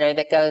newsletter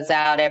that goes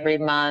out every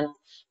month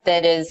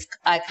that is,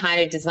 I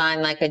kind of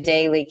designed like a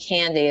daily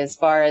candy as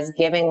far as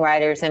giving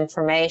writers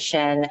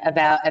information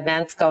about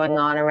events going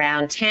on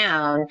around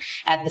town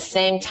at the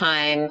same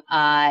time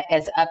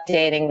as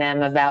updating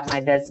them about my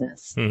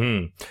business.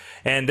 Mm-hmm.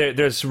 And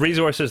there's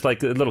resources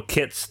like little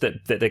kits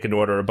that they can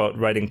order about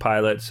writing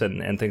pilots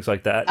and things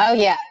like that. Oh,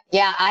 yeah.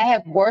 Yeah, I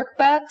have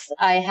workbooks.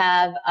 I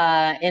have,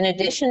 in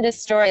addition to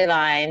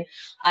Storyline,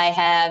 I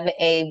have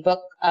a book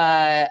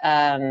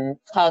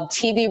called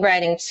TV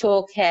Writing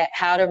Toolkit,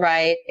 How to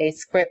Write a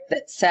Script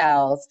That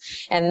Sells.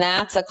 And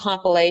that's a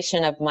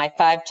compilation of my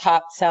 5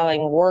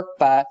 top-selling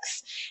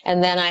workbooks.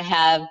 And then I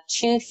have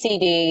 2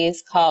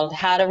 CDs called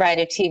How to Write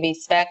a TV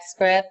Spec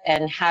Script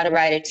and How to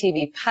Write a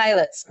TV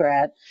Pilot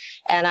Script.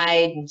 And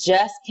I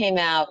just came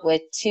out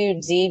with 2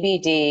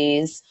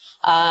 DVDs.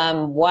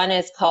 One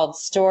is called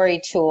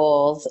Story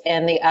Tools,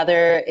 and the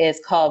other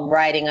is called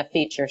Writing a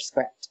Feature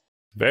Script.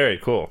 Very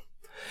cool.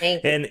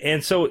 Thank you.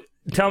 And so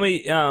tell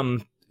me,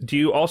 do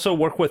you also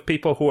work with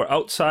people who are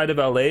outside of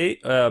LA?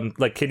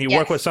 Like, can you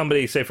work with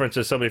somebody, say, for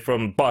instance, somebody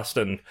from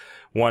Boston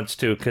wants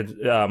to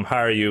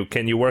hire you?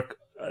 Can you work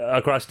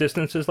across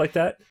distances like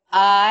that?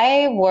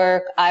 I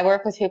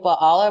work with people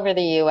all over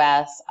the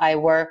U.S.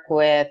 I've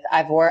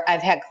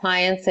had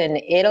clients in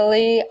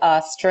Italy,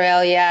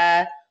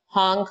 Australia,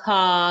 Hong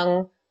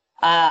Kong,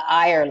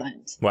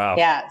 Ireland. Wow.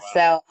 Yeah.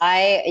 So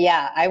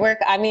I work,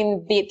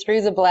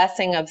 through the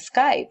blessing of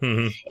Skype.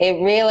 Mm-hmm.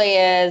 It really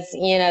is,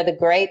 the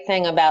great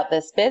thing about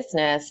this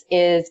business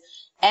is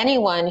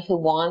anyone who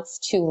wants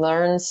to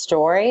learn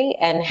story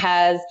and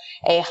has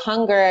a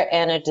hunger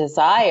and a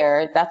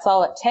desire, that's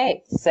all it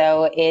takes.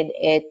 So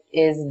it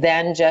is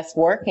then just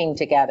working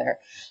together.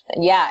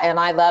 Yeah, and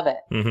I love it.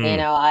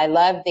 Mm-hmm. I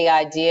love the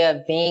idea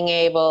of being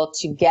able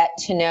to get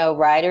to know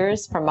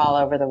writers from all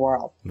over the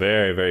world.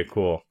 Very, very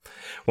cool.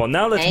 Well,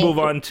 now let's move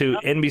on to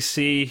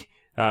NBC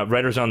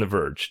Writers on the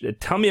Verge.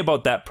 Tell me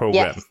about that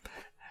program.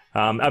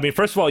 Yes.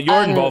 First of all,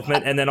 your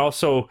involvement, and then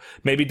also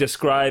maybe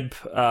describe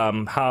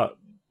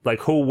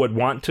who would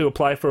want to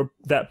apply for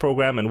that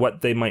program and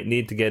what they might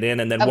need to get in,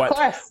 and then what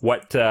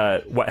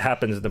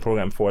happens in the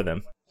program for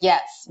them.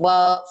 Yes.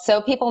 Well,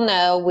 so people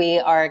know we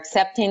are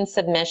accepting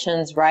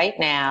submissions right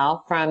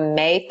now from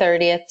May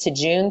 30th to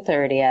June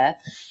 30th.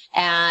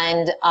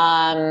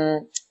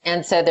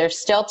 And so there's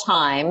still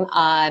time,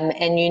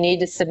 and you need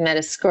to submit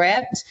a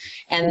script.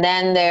 And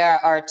then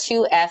there are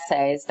 2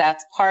 essays.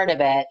 That's part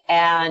of it.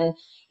 And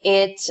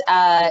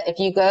if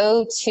you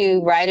go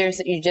to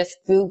Writers, you just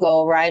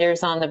Google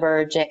Writers on the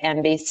Verge at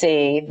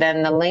NBC,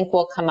 then the link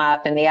will come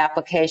up and the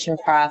application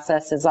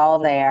process is all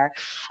there.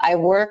 I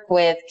work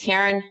with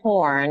Karen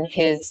Horn,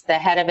 who's the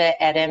head of it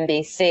at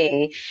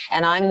NBC,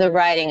 and I'm the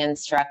writing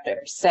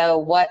instructor. So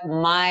what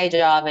my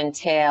job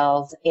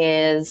entails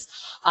is,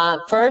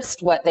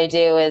 first what they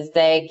do is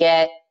they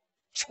get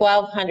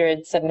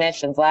 1,200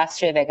 submissions.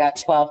 Last year they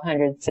got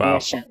 1,200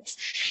 submissions.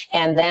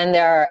 Wow. And then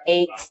there are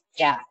 8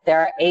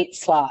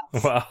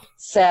 slots. Wow.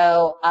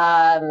 So,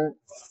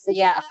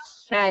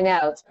 I know,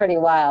 it's pretty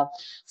wild.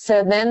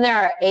 So then there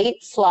are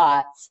 8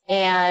 slots,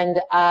 and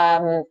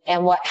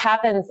what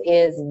happens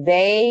is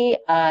they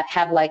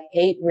have like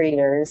 8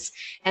 readers,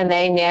 and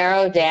they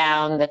narrow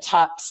down the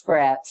top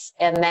scripts,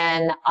 and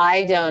then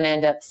I don't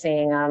end up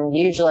seeing them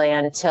usually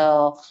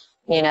until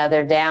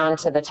they're down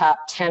to the top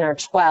 10 or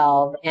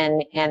 12,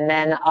 and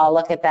then I'll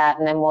look at that,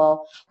 and then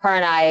her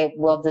and I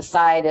will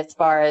decide as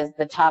far as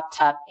the top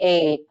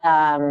 8.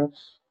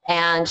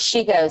 And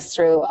she goes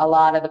through a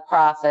lot of the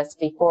process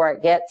before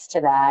it gets to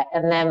that.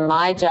 And then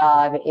my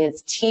job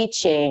is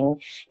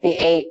teaching the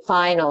 8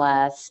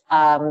 finalists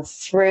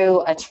through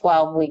a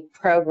 12-week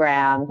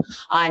program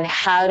on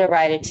how to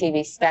write a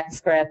TV spec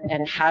script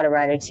and how to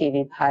write a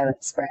TV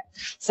pilot script.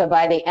 So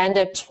by the end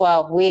of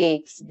 12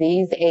 weeks,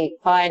 these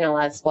 8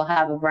 finalists will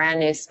have a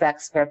brand new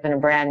spec script and a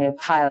brand new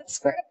pilot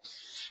script.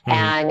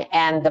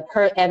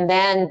 Mm-hmm. And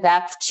then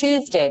that's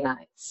Tuesday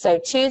nights. So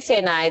Tuesday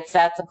nights,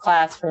 that's a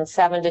class from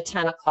 7 to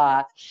 10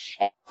 o'clock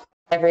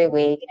every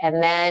week.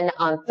 And then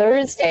on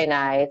Thursday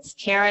nights,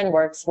 Karen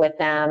works with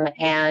them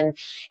and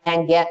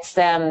gets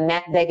them,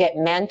 they get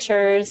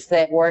mentors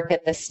that work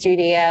at the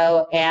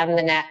studio and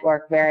the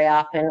network very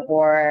often,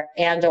 or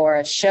a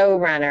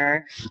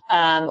showrunner,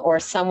 or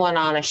someone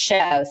on a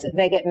show. So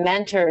they get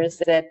mentors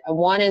that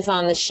one is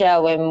on the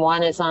show and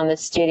one is on the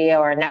studio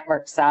or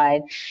network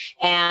side.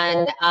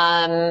 And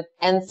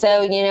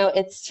so,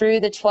 it's through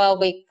the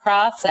 12-week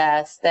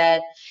process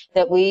that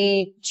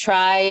we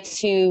try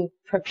to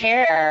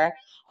prepare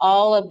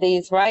all of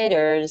these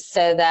writers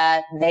so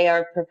that they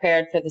are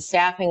prepared for the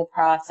staffing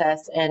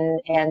process,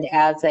 and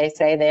as they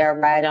say, they are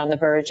right on the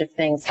verge of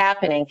things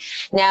happening.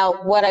 Now,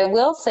 what I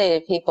will say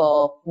to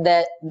people,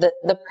 that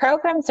the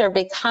programs are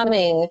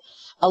becoming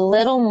a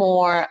little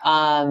more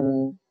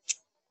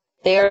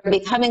they're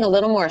becoming a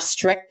little more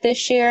strict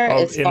this year,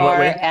 as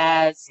far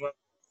as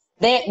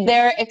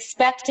they're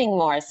expecting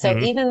more. So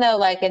mm-hmm. Even though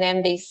like at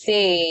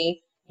NBC,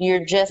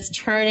 you're just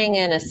turning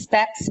in a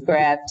spec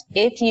script,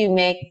 if you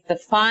make the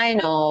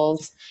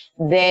finals,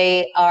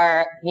 they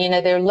are,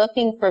 they're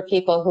looking for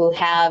people who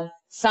have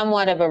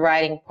somewhat of a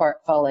writing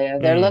portfolio.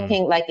 They're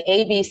looking, like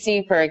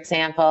ABC, for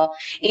example,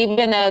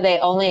 even though they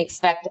only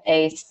expect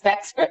a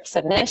spec script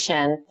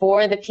submission,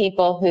 for the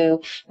people who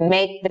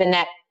make the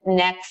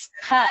next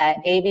cut,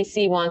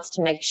 ABC wants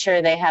to make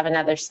sure they have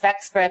another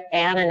spec script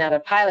and another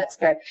pilot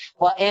script.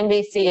 Well,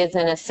 NBC is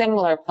in a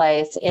similar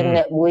place in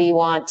that we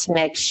want to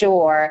make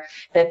sure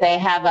that they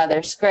have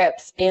other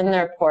scripts in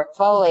their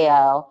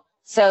portfolio,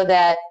 so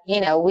that,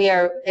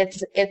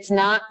 it's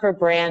not for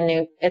brand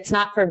new, it's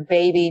not for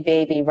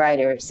baby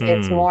writers.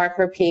 It's more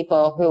for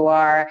people who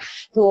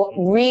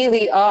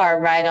really are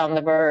right on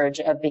the verge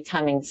of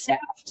becoming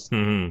staffed.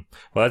 Mm-hmm.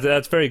 Well,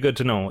 that's very good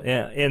to know.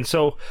 Yeah. And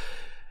so,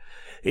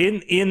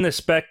 in the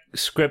spec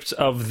scripts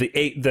of the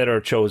 8 that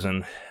are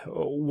chosen,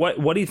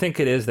 what do you think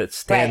it is that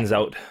stands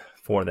out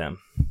for them?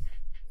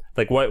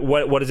 Like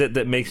what is it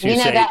that makes you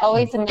say? That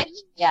always,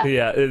 yeah.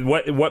 Yeah.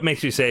 What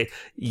makes you say,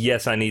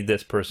 yes, I need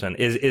this person?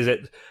 Is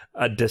it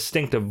a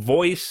distinctive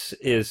voice?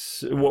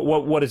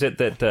 What is it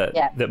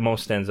that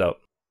most stands out?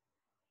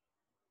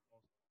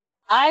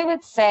 I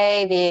would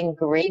say the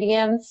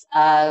ingredients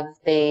of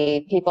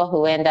the people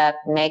who end up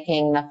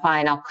making the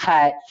final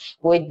cut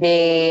would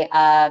be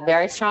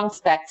very strong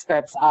spec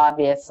scripts,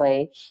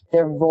 obviously.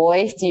 Their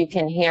voice you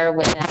can hear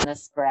within the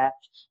script.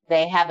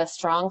 They have a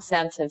strong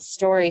sense of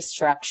story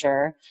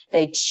structure.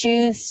 They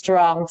choose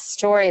strong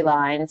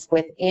storylines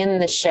within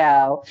the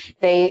show.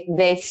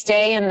 They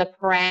stay in the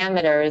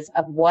parameters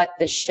of what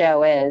the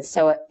show is,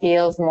 so it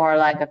feels more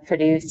like a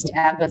produced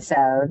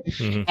episode.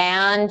 Mm-hmm.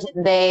 And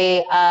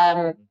they,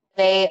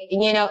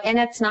 and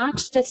it's not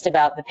just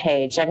about the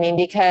page. I mean,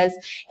 because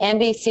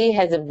NBC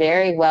has a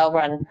very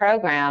well-run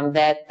program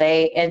that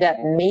they end up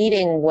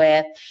meeting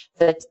with,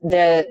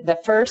 the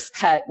first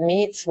cut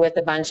meets with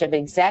a bunch of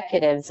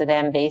executives at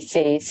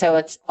NBC. So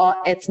it's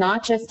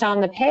not just on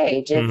the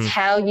page. It's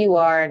how you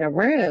are in a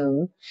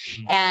room.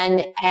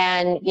 And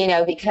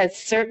because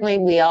certainly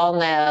we all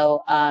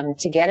know,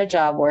 to get a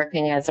job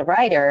working as a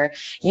writer,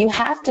 you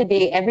have to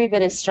be every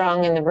bit as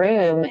strong in the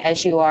room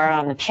as you are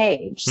on the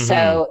page. Mm-hmm.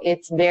 So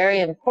it's very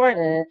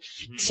important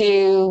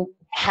to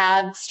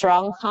have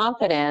strong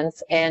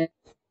confidence and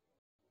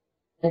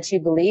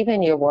to believe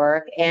in your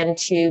work, and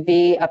to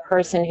be a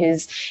person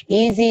who's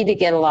easy to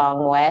get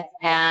along with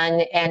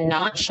and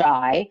not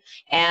shy.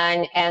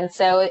 And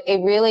so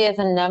it really is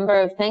a number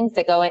of things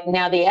that go in.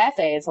 Now the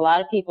essays, a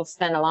lot of people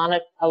spend a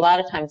lot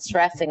of time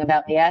stressing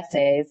about the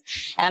essays.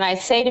 And I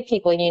say to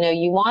people,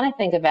 you want to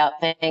think about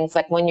things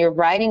like when you're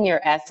writing your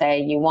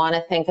essay, you want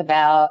to think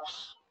about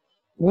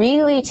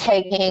really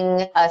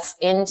taking us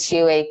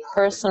into a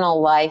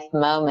personal life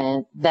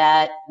moment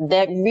that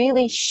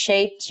really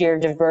shaped your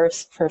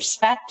diverse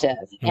perspective.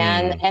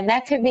 And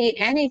that could be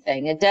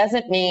anything. It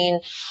doesn't mean,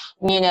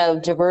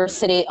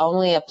 diversity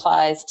only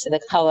applies to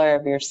the color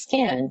of your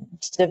skin.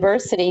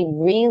 Diversity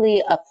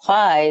really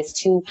applies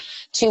to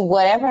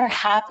whatever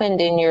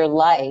happened in your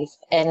life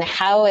and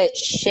how it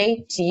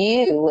shaped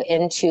you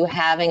into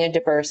having a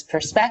diverse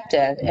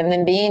perspective, and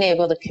then being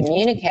able to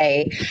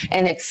communicate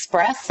and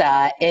express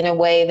that in a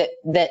way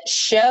that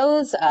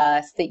shows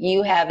us that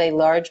you have a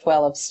large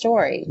well of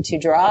story to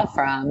draw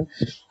from,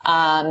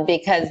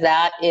 because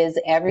that is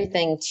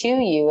everything to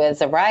you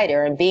as a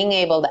writer, and being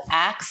able to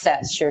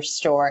access your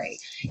story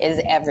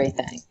is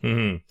everything.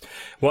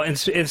 Mm-hmm. Well,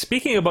 and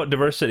speaking about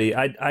diversity,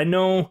 I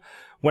know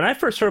when I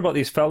first heard about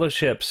these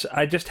fellowships,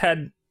 I just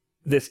had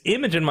this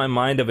image in my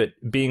mind of it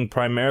being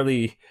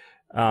primarily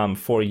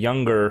for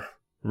younger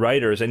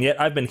writers, and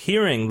yet I've been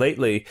hearing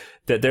lately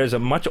that there's a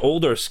much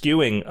older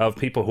skewing of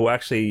people who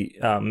actually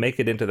make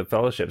it into the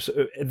fellowships.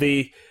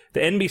 The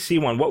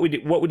NBC one, what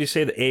would you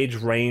say the age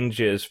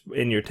range is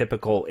in your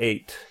typical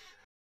 8?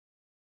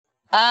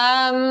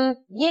 I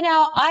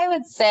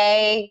would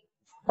say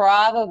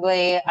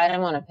probably, I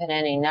don't want to put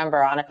any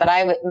number on it, but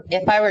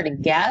if I were to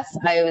guess,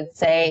 I would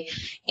say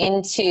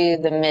into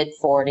the mid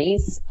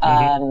 40s,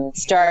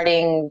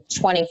 starting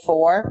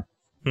 24.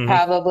 Mm-hmm.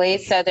 Probably.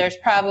 So there's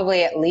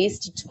probably at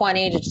least a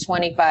 20 to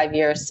 25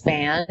 year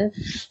span.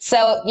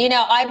 So,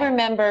 I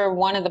remember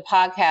one of the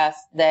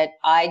podcasts that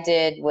I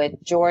did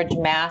with George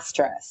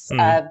Mastras,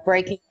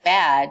 Breaking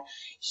Bad.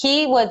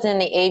 He was in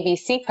the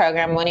ABC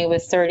program when he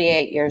was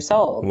 38 years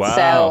old. Wow.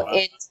 So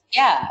it's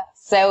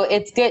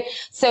good.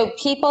 So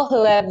people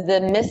who have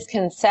the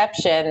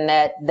misconception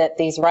that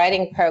these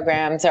writing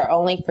programs are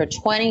only for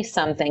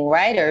 20-something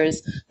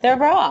writers, they're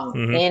wrong.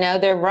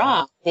 Mm-hmm. They're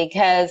wrong,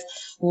 because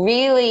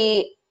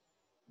really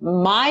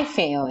my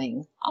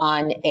feeling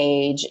on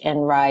age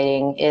and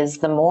writing is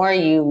the more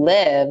you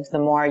live, the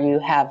more you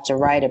have to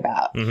write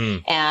about.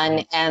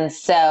 Mm-hmm. And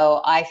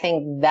so I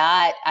think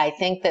that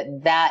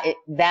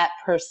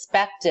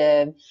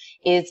perspective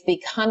is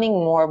becoming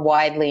more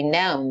widely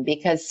known,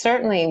 because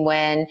certainly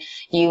when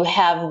you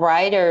have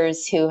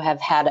writers who have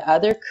had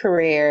other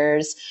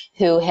careers,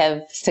 who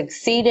have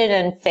succeeded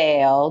and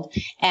failed,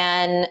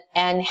 and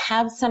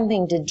have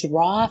something to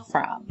draw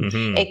from,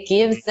 it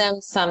gives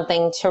them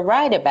something to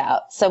write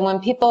about. So when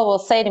people will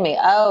say to me,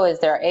 oh, is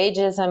there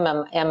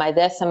ageism? Am I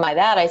this? Am I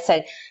that? I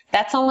said,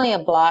 that's only a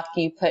block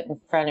you put in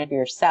front of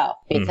yourself,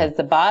 because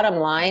the bottom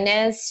line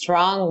is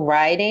strong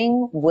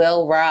writing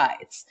will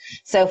rise.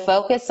 So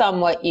focus on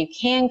what you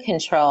can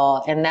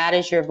control, and that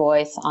is your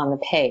voice on the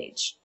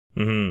page.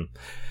 Mm-hmm.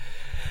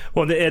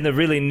 Well, and the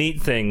really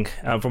neat thing,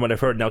 from what I've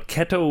heard now,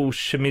 Keto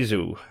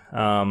Shimizu,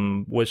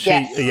 was she?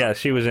 Yes. Yeah,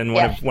 she was in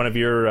one of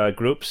your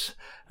groups.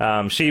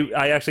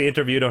 I actually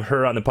interviewed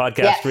her on the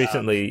podcast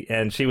recently,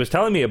 and she was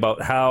telling me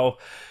about how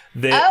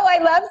I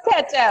love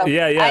Keto.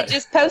 Yeah. I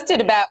just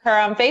posted about her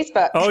on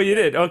Facebook. Oh, you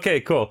did?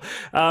 Okay, cool.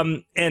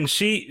 And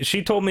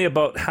she told me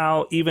about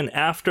how even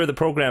after the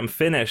program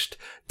finished,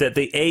 that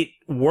the 8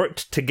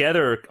 worked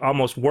together,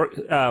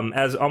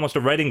 as almost a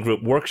writing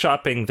group,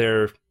 workshopping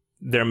their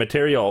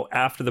material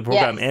after the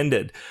program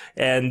ended.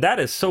 And that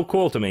is so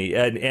cool to me.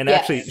 And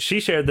actually, she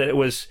shared that it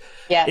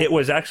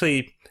was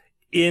actually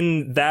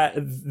in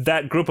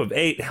that group of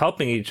 8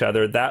 helping each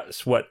other.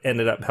 That's what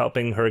ended up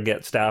helping her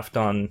get staffed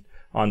on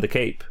the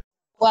Cape.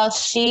 Well,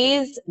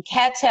 she's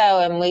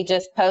Keto, and we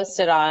just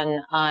posted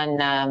on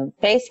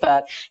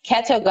Facebook.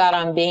 Keto got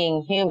on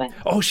Being Human.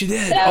 Oh, she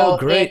did. So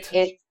great.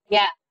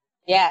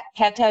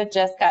 Keto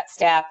just got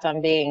staffed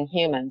on Being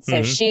Human.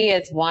 So she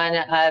is one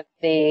of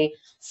the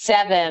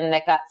 7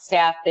 that got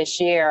staffed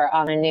this year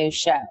on a new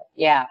show.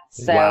 Yeah.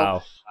 So,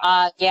 wow.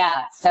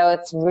 So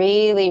it's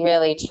really,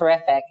 really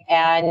terrific.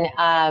 And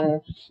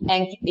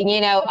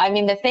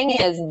the thing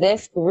is,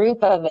 this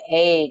group of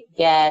 8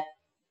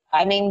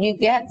 you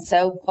get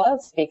so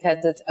close,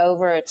 because it's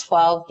over a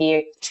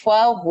 12-week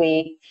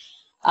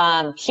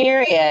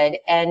period,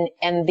 and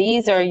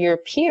these are your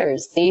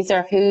peers. These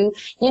are who,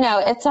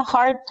 it's a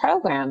hard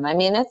program.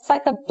 It's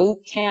like a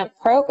boot camp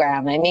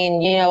program.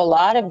 A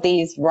lot of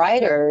these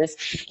writers,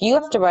 you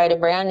have to write a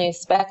brand new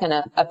spec and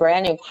a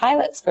brand new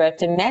pilot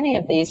script, and many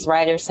of these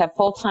writers have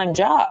full-time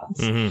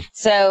jobs. Mm-hmm.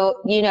 So,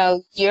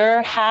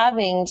 you're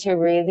having to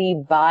really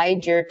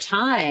bide your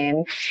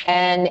time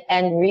and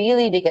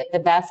really, to get the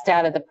best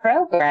out of the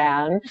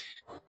program,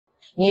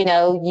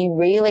 you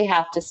really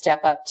have to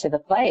step up to the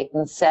plate.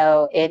 And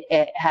so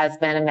it has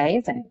been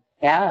amazing.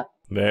 Yeah.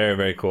 Very,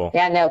 very cool.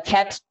 Yeah, no,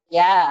 Keto's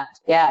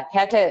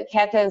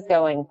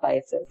going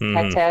places.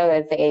 Keto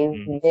is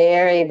a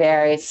very,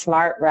 very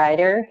smart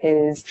writer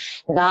who's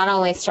not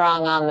only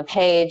strong on the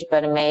page,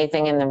 but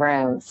amazing in the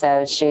room.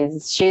 So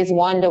she's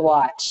one to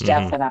watch,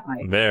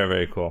 definitely. Very,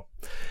 very cool.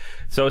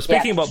 So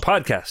speaking about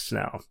podcasts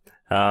now,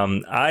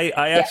 I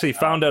actually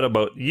found out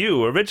about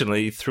you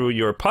originally through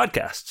your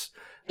podcasts.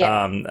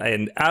 Yeah.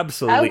 And Oh,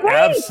 great.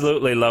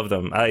 absolutely love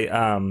them.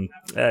 And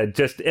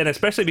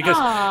especially because,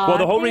 well,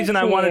 the whole reason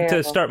I wanted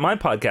to start my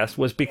podcast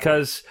was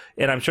because,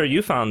 and I'm sure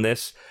you found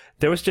this,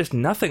 there was just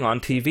nothing on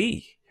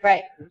TV.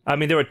 Right. I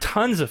mean, there were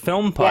tons of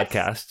film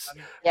podcasts,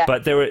 Yeah.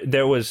 but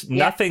there was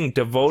nothing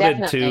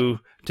devoted to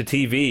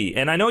TV.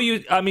 And I know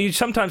you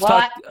sometimes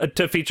talk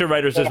to feature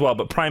writers as well,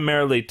 but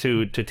primarily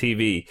to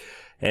TV.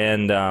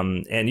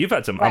 And you've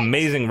had some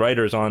amazing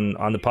writers on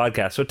the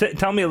podcast. So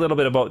tell me a little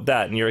bit about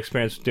that and your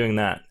experience doing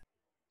that.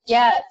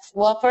 Yes.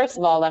 Well, first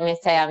of all, let me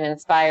say I'm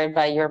inspired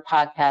by your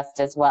podcast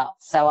as well.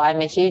 So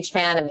I'm a huge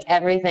fan of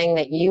everything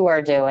that you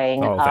are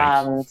doing. Oh,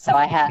 thanks. So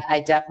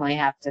I definitely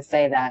have to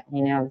say that,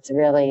 it's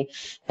really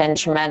been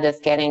tremendous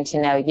getting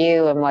to know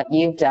you and what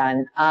you've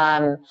done.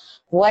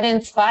 What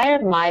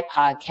inspired my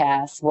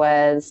podcast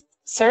was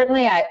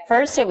certainly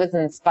first it was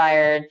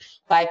inspired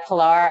by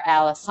Pilar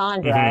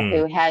Alessandra,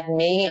 who had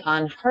me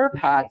on her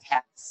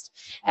podcast.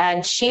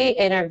 And she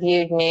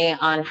interviewed me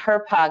on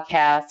her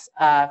podcast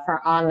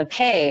for On the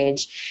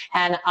Page.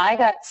 And I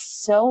got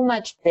so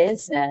much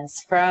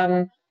business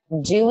from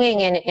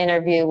doing an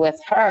interview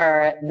with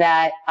her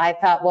that I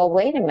thought, well,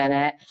 wait a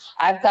minute.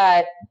 I've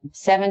got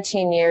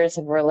 17 years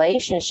of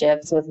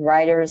relationships with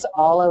writers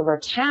all over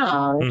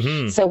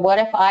town. So what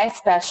if I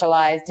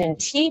specialized in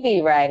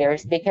TV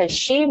writers, because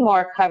she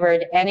more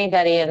covered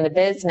anybody in the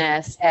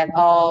business at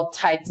all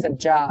types of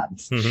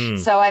jobs.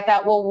 So I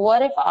thought, well,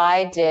 what if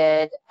I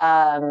did,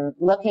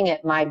 looking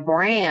at my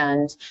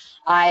brand,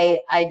 my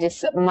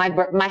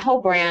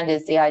whole brand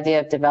is the idea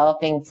of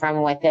developing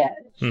from within.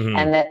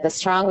 And that the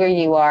stronger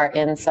you are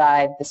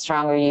inside, the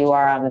stronger you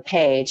are on the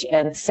page.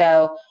 And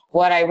so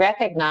what I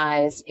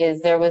recognized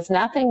is there was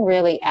nothing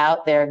really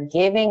out there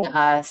giving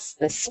us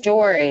the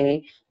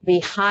story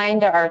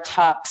behind our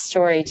top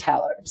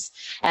storytellers.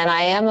 And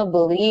I am a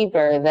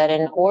believer that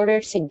in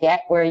order to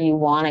get where you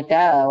want to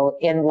go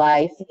in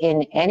life,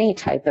 in any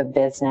type of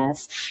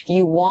business,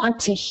 you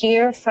want to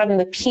hear from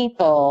the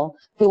people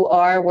who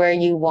are where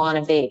you want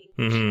to be.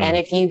 And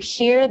if you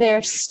hear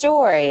their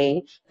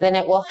story, then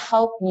it will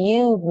help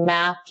you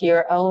map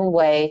your own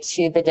way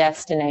to the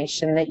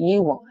destination that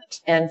you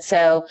want. And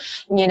so,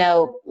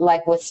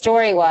 like with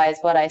Storywise,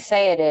 what I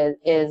say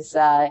is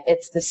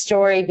it's the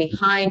story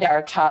behind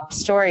our top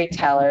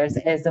storytellers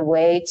as a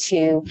way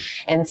to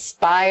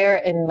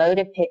inspire and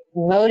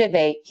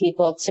motivate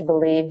people to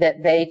believe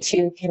that they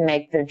too can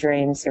make their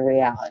dreams a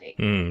reality.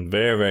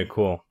 Very, very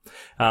cool.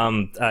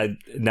 I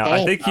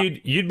think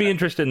you'd be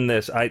interested in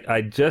this.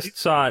 I just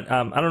saw it.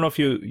 I don't know if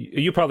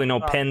you probably know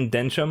Penn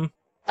Densham.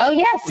 Oh,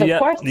 yes, of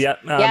course. Yeah,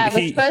 I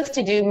was supposed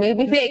to do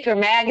Movie Maker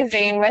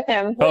magazine with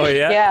him. Oh,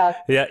 yeah?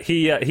 Yeah.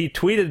 He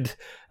tweeted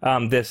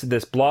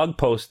this blog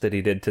post that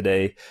he did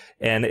today,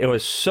 and it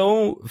was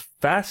so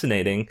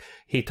fascinating.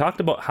 He talked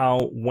about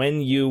how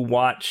when you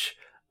watch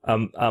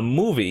a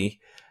movie,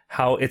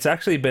 how it's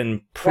actually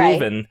been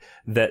proven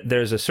that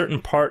there's a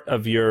certain part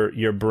of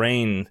your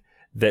brain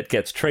that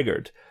gets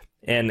triggered.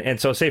 And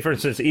so say, for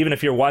instance, even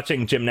if you're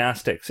watching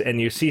gymnastics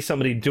and you see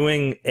somebody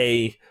doing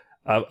a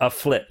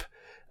flip,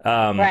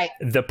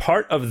 the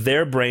part of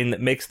their brain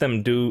that makes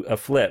them do a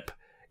flip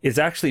is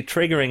actually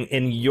triggering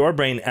in your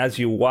brain as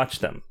you watch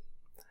them.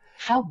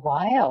 How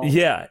wild.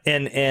 Yeah,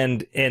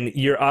 and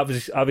you're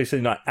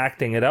obviously not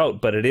acting it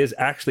out, but it is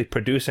actually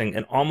producing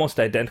an almost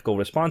identical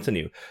response in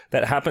you.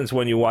 That happens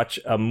when you watch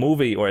a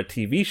movie or a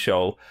TV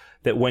show,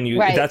 that when you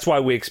that's why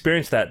we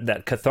experience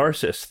that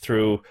catharsis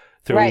through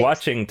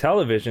watching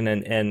television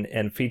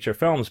and feature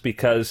films,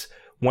 because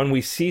when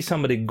we see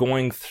somebody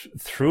going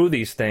through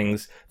these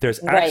things,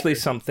 there's actually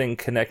something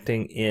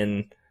connecting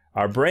in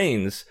our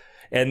brains.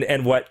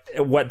 And what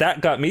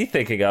that got me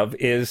thinking of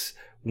is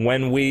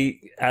when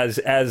we, as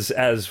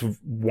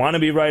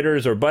wannabe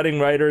writers or budding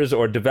writers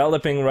or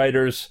developing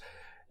writers,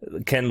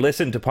 can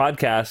listen to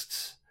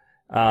podcasts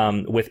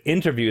with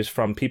interviews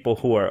from people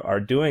who are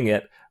doing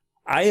it,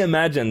 I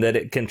imagine that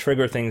it can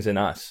trigger things in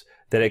us.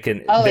 That it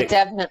can. Oh, it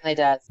definitely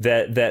does.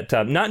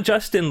 That not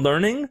just in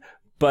learning,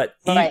 but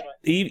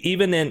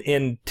even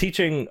in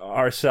teaching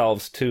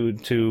ourselves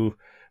to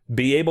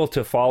be able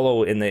to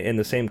follow in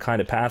the same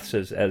kind of paths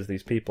as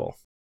these people.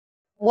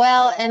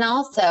 Well, and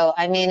also,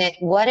 I mean,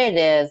 what it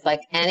is,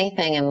 like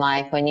anything in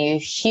life, when you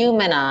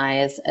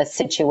humanize a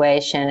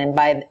situation, and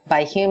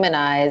by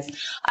humanize,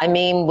 I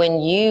mean when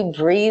you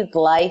breathe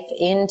life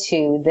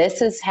into,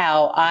 this is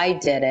how I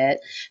did it.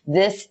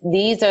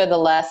 These are the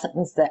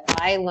lessons that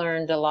I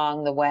learned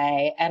along the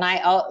way. And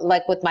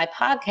like with my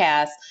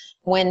podcast,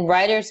 when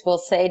writers will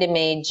say to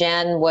me,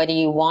 Jen, what do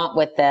you want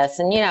with this?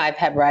 And, I've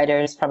had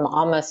writers from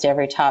almost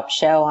every top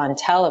show on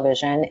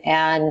television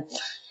and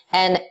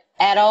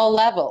at all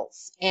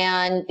levels.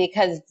 And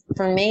because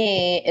for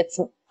me,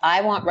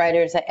 I want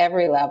writers at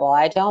every level.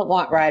 I don't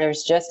want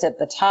writers just at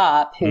the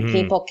top who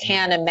people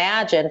can't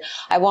imagine.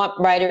 I want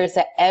writers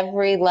at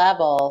every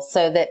level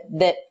so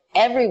that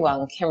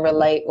everyone can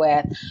relate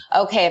with,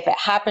 okay, if it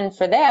happened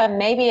for them,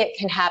 maybe it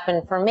can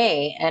happen for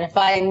me. And if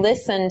I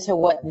listen to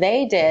what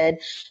they did,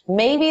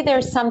 maybe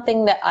there's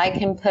something that I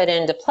can put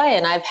into play.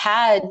 And I've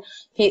had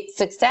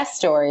success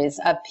stories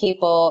of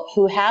people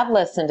who have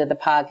listened to the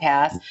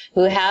podcast,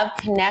 who have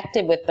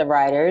connected with the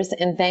writers,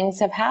 and things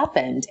have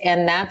happened.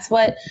 And that's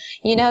what,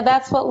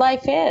 that's what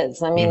life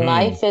is. I mean,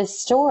 life is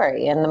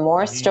story. And the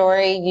more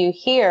story you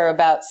hear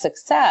about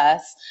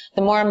success,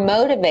 the more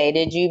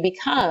motivated you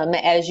become.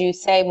 As you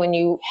say, when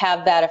you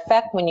have that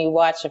effect when you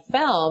watch a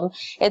film,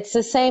 it's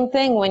the same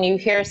thing when you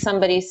hear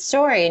somebody's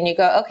story and you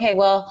go, okay,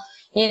 well,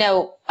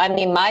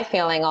 my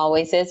feeling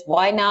always is,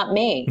 why not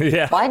me?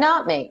 Yeah. Why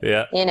not me?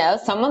 Yeah.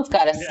 Someone's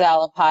got to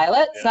sell a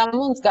pilot. Yeah.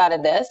 Someone's got to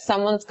this.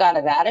 Someone's got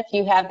to that. If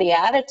you have the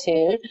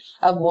attitude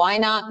of why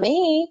not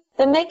me,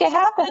 then make it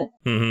happen.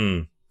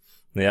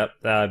 Mm-hmm. Yep.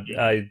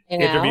 I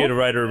interviewed a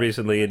writer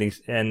recently,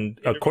 and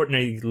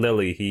Courtney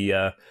Lilly. He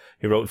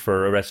wrote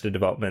for Arrested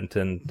Development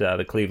and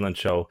the Cleveland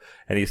Show,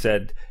 and he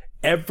said,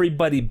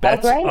 everybody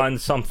bets on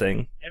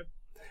something.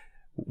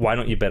 Why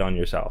don't you bet on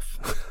yourself?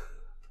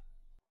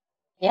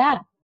 Yeah.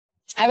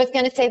 I was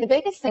going to say the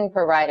biggest thing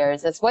for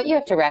writers is what you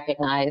have to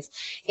recognize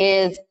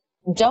is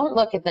don't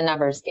look at the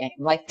numbers game.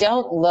 Like,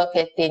 don't look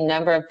at the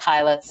number of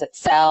pilots that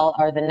sell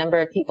or the number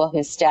of people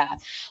who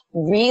staff.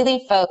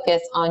 Really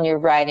focus on your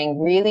writing,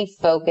 really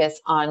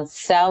focus on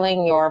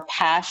selling your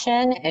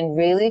passion, and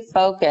really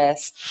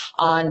focus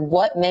on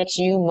what makes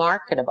you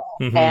marketable.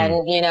 Mm-hmm.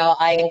 And,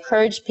 I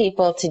encourage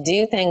people to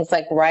do things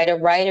like write a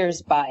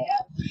writer's bio.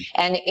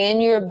 And in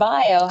your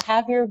bio,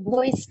 have your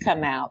voice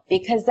come out,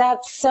 because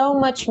that's so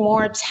much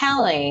more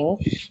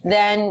telling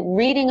than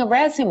reading a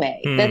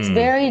resume that's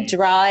very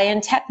dry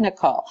and technical.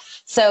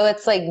 So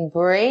it's like,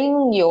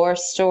 bring your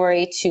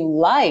story to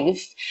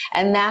life,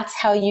 and that's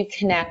how you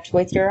connect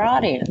with your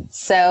audience.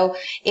 So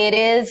it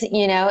is,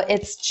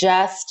 it's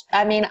just,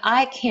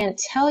 I can't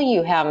tell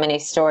you how many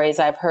stories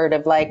I've heard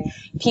of like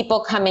people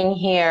coming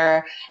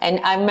here. And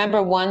I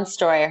remember one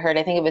story I heard,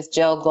 I think it was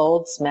Jill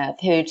Goldsmith,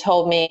 who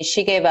told me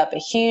she gave up a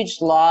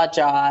huge law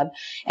job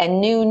and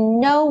knew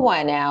no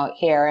one out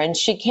here. And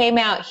she came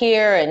out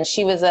here and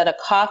she was at a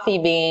Coffee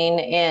Bean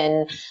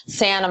in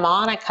Santa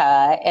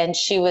Monica, and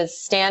she was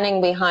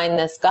standing behind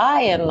this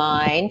guy in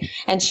line,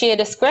 and she had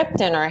a script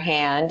in her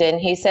hand,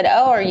 and he said,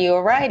 "Oh, are you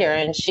a writer?"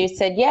 And she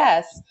said,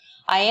 "Yes,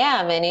 I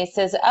am." And he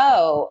says,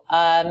 "Oh,"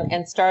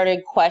 and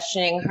started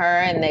questioning her,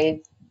 and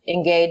they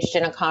engaged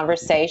in a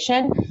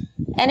conversation,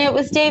 and it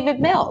was David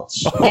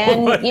Milch.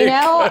 And,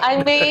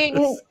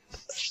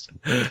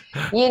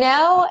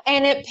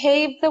 and it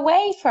paved the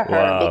way for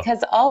her,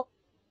 because all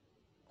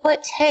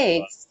it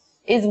takes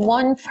is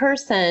one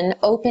person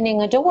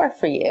opening a door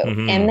for you,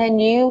 and then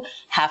you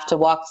have to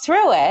walk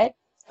through it.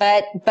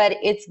 But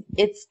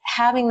it's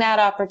having that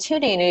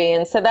opportunity.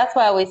 And so that's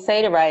why I always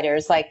say to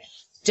writers, like,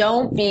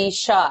 don't be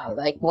shy.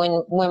 Like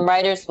when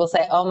writers will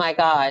say, "Oh my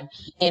God,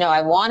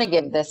 I want to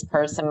give this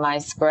person my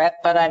script,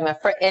 but I'm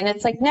afraid." And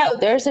it's like, no,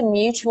 there's a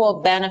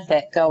mutual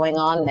benefit going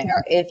on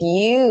there. If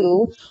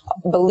you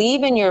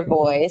believe in your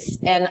voice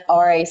and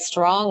are a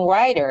strong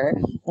writer,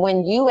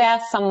 when you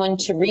ask someone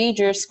to read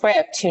your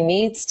script who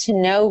needs to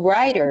know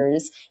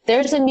writers,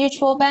 there's a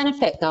mutual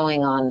benefit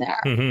going on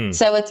there. Mm-hmm.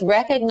 So it's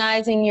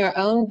recognizing your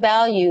own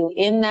value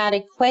in that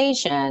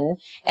equation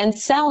and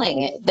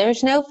selling it.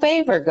 There's no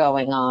favor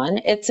going on.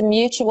 It's a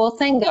mutual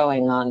thing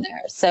going on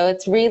there. So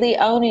it's really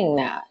owning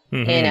that,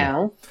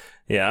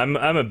 Yeah,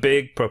 I'm a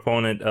big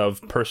proponent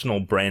of personal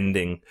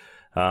branding.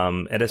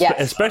 And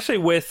especially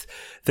with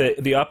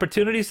the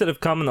opportunities that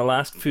have come in the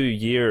last few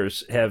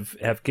years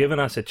have given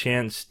us a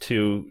chance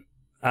to,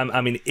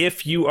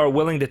 if you are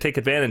willing to take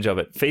advantage of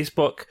it,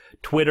 Facebook,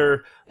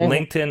 Twitter,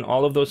 LinkedIn,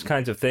 all of those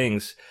kinds of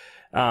things.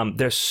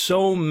 There's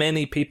so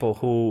many people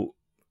who,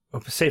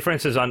 say for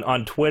instance,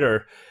 on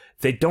Twitter,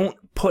 they don't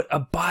put a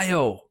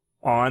bio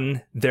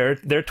on their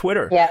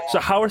Twitter. Yeah. So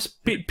how are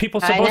people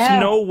supposed to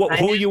know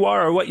who you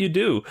are or what you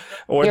do?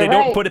 Or they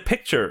don't put a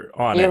picture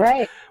on it. You're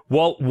right.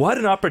 Well, what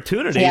an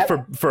opportunity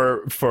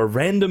for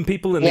random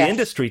people in the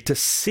industry to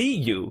see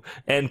you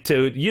and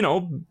to,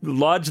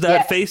 lodge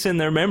that face in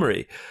their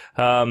memory.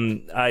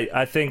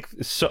 I think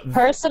so.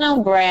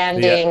 Personal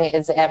branding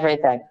is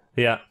everything.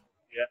 Yeah.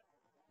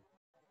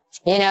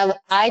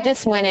 I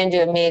just went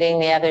into a meeting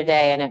the other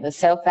day, and it was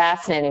so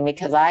fascinating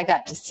because I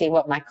got to see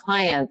what my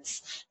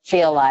clients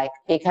feel like,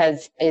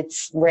 because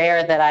it's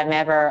rare that I'm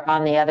ever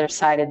on the other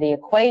side of the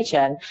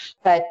equation.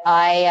 But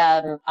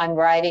I'm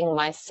writing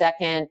my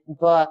second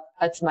book.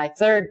 It's my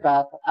third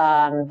book,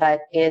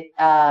 but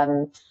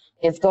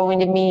it's going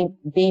to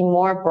be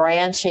more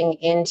branching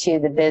into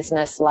the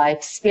business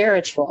life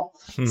spiritual.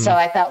 So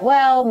I thought,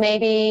 well,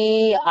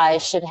 maybe I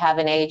should have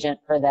an agent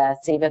for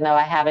this, even though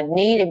I haven't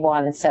needed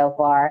one so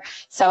far.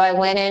 So I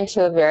went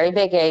into a very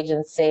big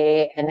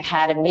agency and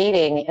had a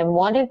meeting. And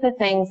one of the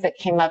things that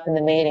came up in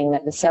the meeting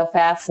that was so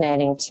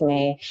fascinating to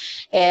me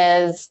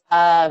is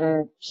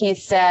he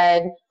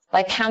said,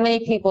 like, how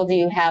many people do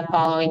you have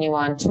following you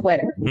on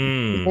Twitter?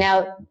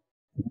 Now,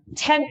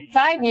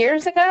 5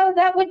 years ago,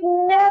 that would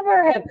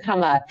never have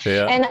come up.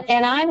 Yeah.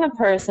 And I'm a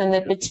person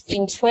that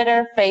between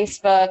Twitter,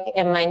 Facebook,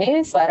 and my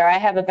newsletter, I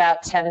have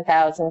about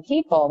 10,000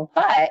 people.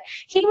 But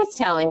he was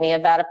telling me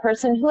about a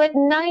person who had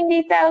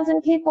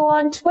 90,000 people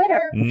on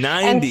Twitter.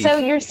 90. And so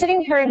you're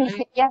sitting here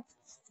and yes.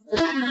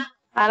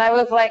 And I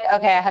was like,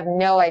 okay, I have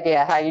no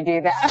idea how you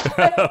do that.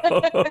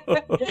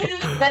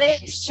 But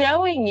it's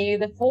showing you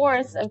the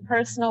force of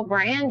personal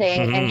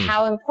branding and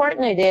how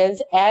important it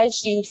is,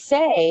 as you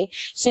say,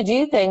 to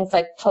do things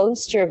like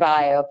post your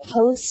bio,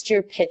 post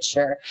your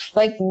picture,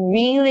 like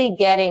really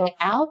getting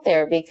out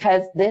there,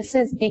 because this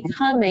is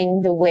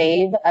becoming the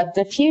wave of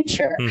the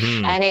future.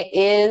 And it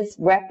is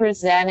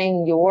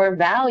representing your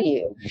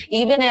value.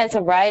 Even as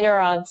a writer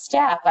on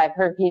staff, I've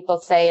heard people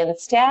say in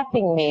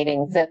staffing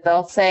meetings that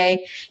they'll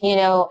say, you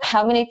know,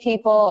 how many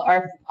people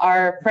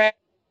are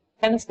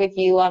friends with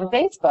you on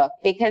Facebook,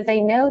 because they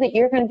know that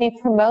you're going to be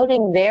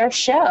promoting their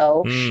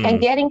show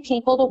and getting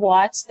people to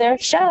watch their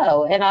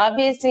show. And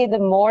obviously, the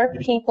more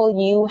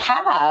people you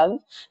have,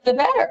 the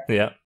better.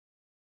 Yeah.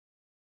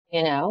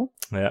 You know?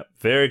 Yeah.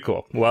 Very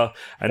cool. Well,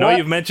 I know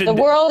you've mentioned...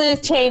 The world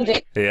is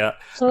changing. Yeah.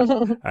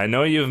 I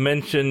know you've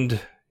mentioned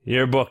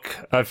your book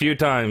a few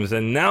times,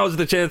 and now's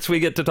the chance we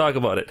get to talk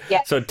about it.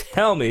 Yes. So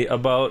tell me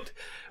about...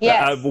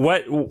 Yes.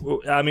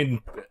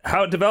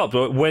 How it developed.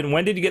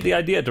 When did you get the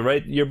idea to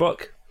write your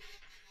book?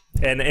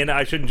 And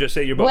I shouldn't just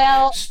say your book.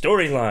 Well,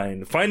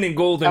 storyline, finding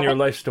gold in your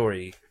life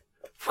story.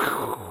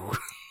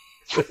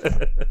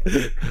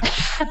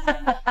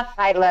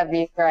 I love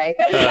you, Greg.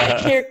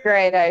 You're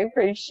great. I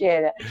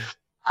appreciate it.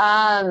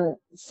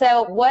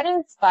 So what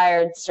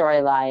inspired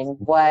Storyline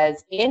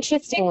was,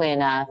 interestingly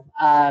enough,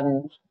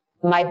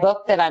 my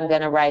book that I'm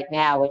going to write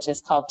now, which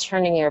is called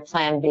Turning Your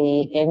Plan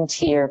B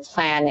into Your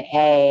Plan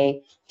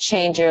A,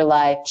 Change Your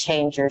Life,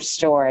 Change Your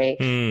Story.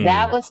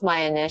 That was my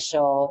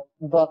initial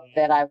book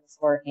that I was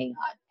working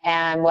on.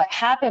 And what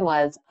happened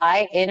was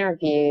I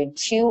interviewed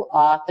 2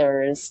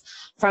 authors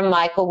from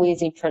Michael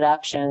Weezy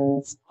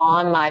Productions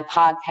on my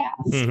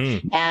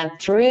podcast. And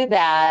through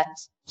that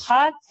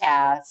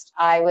podcast,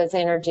 I was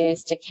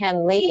introduced to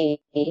Ken Lee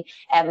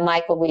at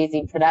Michael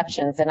Weezy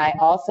Productions. And I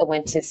also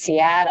went to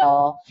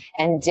Seattle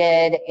and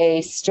did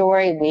a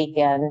story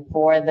weekend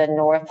for the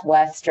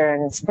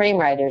Northwestern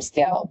Screenwriters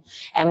Guild.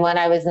 And when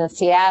I was in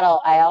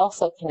Seattle, I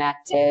also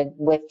connected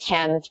with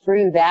Ken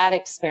through that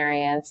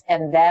experience.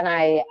 And then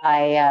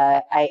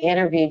I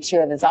interviewed 2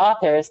 of his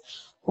authors.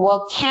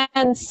 Well,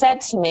 Ken said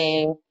to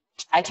me,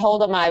 I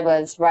told him I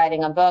was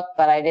writing a book,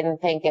 but I didn't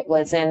think it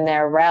was in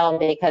their realm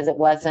because it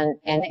wasn't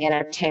an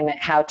entertainment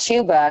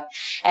how-to book.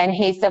 And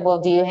he said, well,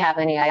 do you have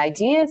any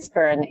ideas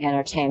for an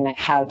entertainment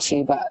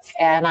how-to book?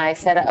 And I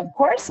said, of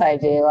course I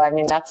do. I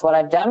mean, that's what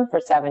I've done for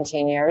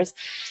 17 years.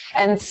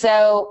 And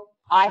so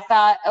I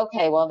thought,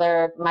 okay, well,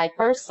 my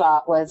first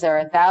thought was there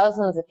are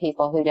thousands of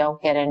people who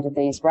don't get into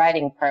these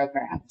writing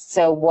programs.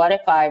 So what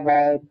if I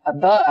wrote a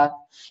book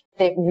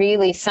that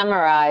really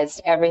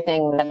summarized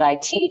everything that I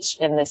teach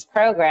in this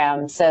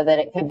program so that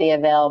it could be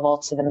available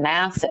to the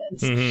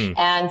masses?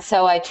 And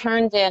so I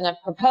turned in a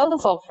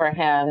proposal for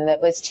him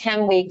that was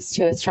 10 weeks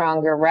to a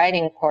stronger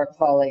writing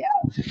portfolio.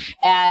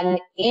 And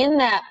in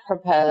that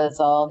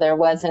proposal, there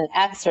was an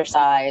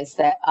exercise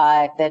that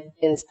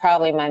is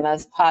probably my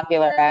most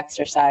popular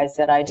exercise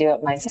that I do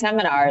at my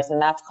seminars,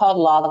 and that's called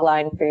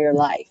Logline for Your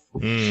Life.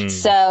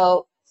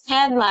 So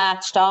Ken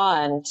latched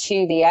on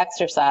to the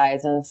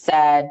exercise and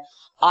said,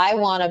 I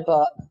want a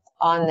book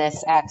on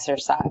this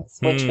exercise,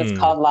 which was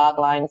called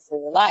Logline for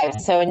Your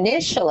Life. So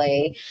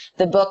initially,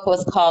 the book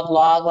was called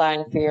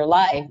Logline for Your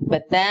Life.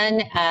 But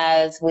then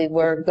as we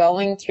were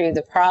going through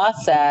the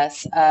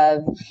process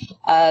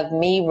of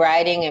me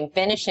writing and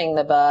finishing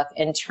the book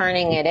and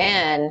turning it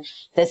in,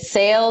 the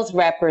sales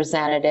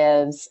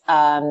representatives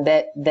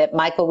that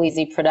Michael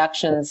Weezy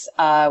Productions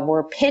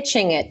were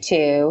pitching it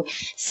to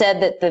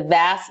said that the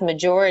vast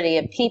majority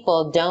of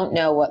people don't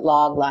know what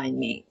logline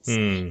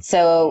means.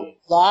 So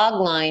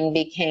logline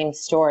became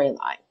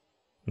storyline.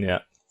 Yeah.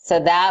 So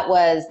that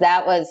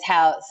was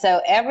how,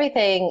 so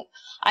everything,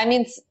 I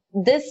mean,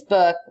 this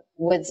book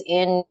was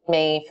in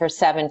me for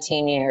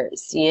 17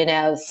 years, you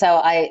know,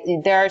 so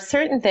there are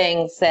certain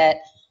things that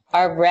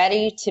are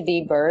ready to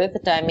be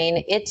birthed. I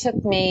mean,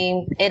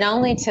 it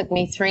only took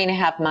me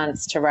 3.5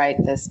 months to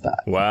write this book.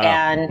 Wow.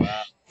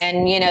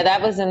 And, you know,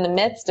 that was in the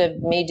midst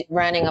of me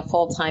running a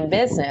full-time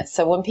business.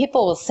 So when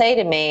people will say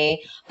to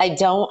me, I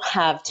don't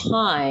have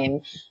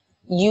time,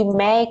 you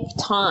make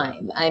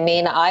time. I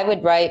mean, I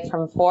would write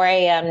from 4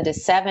 a.m. to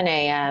 7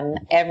 a.m.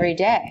 every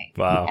day.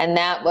 Wow. And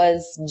that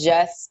was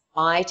just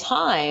my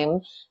time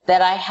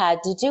that I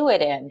had to do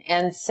it in.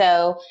 And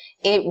so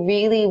it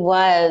really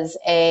was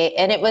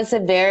and it was a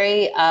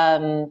very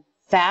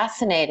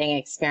fascinating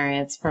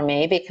experience for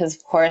me because,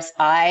 of course,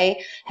 I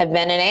have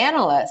been an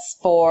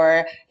analyst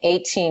for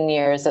 18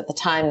 years at the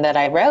time that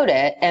I wrote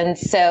it. And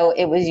so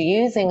it was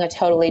using a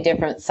totally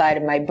different side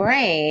of my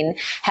brain.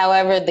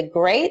 However, the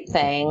great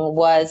thing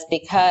was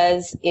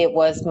because it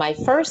was my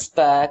first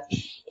book,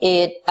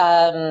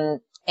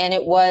 and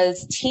it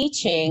was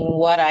teaching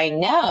what I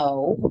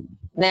know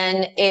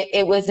then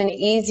it was an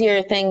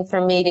easier thing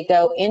for me to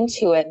go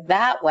into it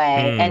that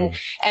way.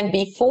 And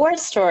before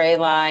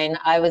Storyline,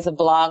 I was a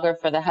blogger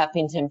for the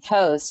Huffington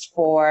Post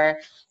for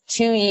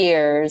 2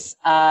 years,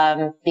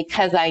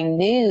 because I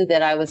knew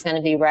that I was going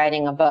to be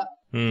writing a book.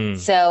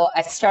 So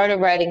I started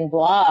writing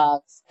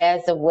blogs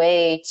as a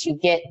way to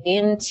get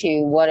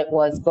into what it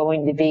was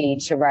going to be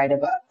to write a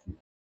book.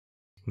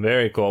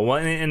 Very cool. Well,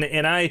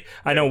 and I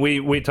know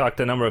we talked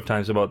a number of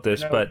times about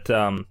this, but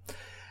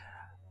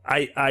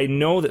I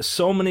know that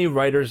so many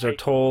writers are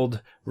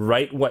told,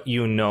 write what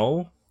you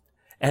know,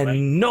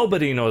 and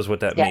nobody knows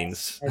what that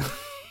means.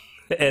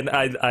 And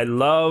I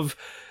love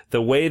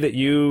the way that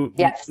you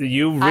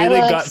really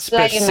got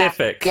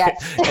specific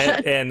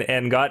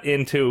and got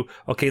into,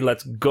 okay,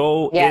 let's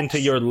go into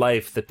your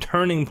life, the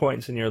turning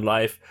points in your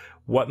life.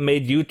 What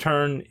made you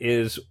turn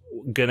is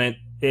gonna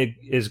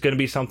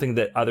be something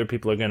that other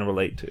people are gonna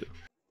relate to.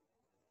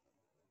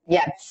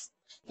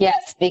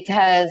 Yes,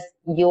 because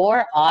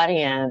your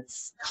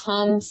audience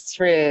comes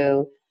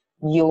through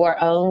your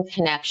own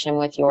connection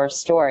with your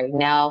story.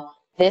 Now,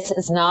 this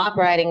is not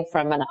writing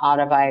from an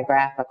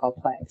autobiographical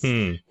place.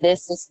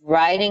 This is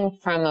writing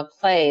from a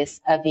place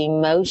of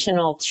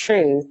emotional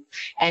truth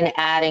and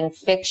adding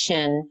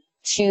fiction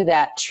to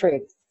that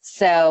truth.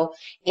 So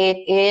it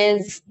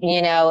is,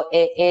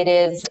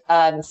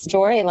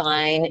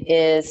 Storyline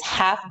is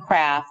half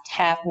craft,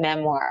 half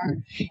memoir.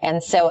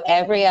 And so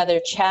every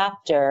other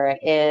chapter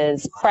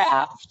is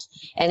craft,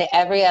 and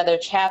every other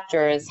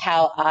chapter is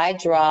how I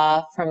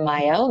draw from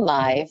my own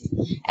life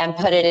and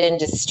put it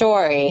into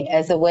story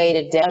as a way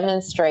to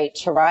demonstrate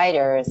to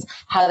writers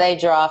how they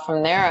draw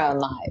from their own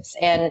lives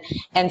and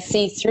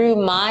see through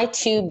my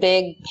two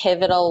big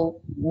pivotal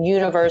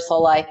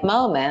universal life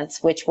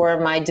moments, which were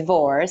my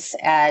divorce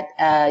at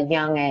a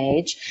young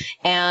age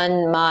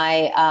and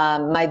my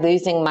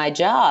losing my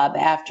job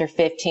after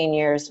 15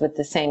 years with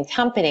the same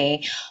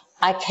company.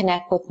 I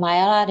connect with my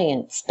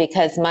audience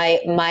because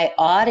my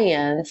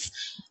audience,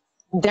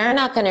 they're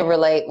not going to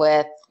relate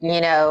with,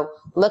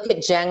 look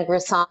at Jen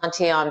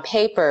Grisanti on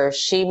paper.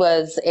 She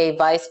was a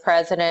vice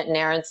president and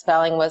Aaron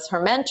Spelling was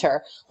her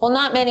mentor. Well,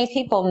 not many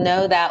people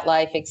know that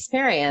life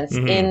experience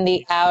in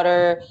the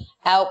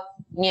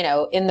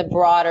in the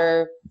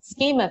broader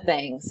scheme of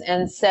things.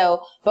 And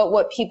so, but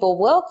what people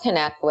will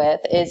connect with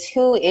is,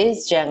 who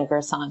is Jen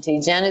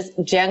Grisanti?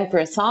 Jen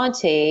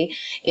Grisanti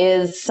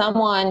is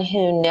someone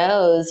who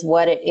knows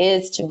what it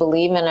is to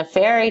believe in a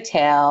fairy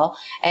tale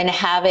and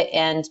have it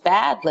end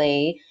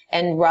badly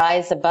and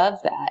rise above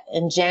that.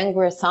 And Jen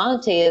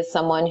Grisanti is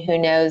someone who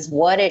knows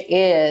what it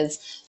is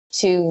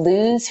to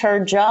lose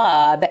her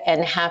job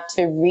and have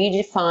to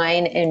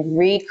redefine and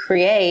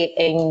recreate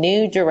a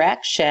new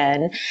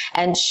direction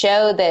and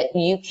show that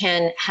you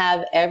can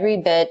have every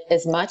bit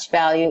as much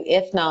value,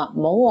 if not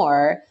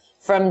more,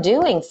 from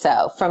doing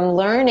so, from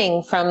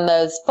learning from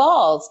those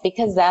falls,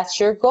 because that's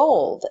your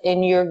gold.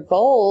 And your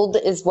gold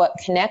is what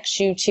connects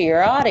you to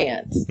your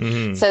audience.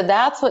 So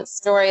that's what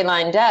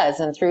Storyline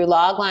does. And through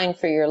Logline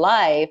for Your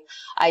Life,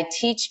 I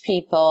teach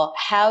people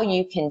how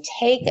you can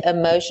take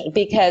emotion,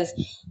 because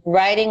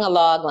writing a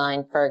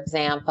logline, for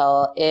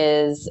example,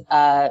 is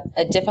a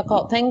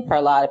difficult thing for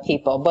a lot of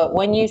people. But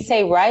when you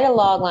say write a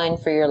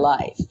logline for your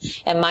life,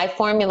 and my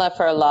formula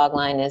for a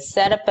logline is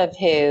setup of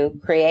who,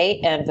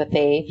 create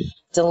empathy,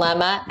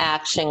 dilemma,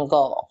 action,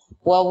 goal.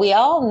 Well, we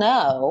all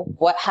know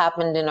what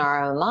happened in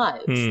our own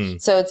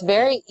lives. So it's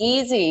very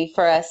easy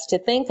for us to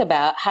think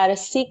about how to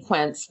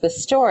sequence the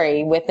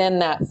story within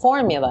that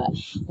formula.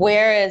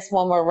 Whereas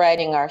when we're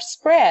writing our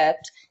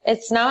script,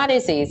 it's not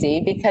as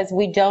easy because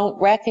we don't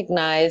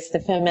recognize the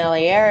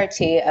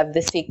familiarity of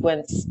the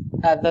sequence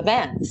of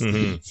events.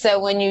 So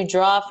when you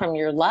draw from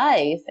your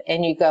life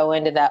and you go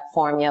into that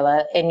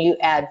formula and you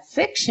add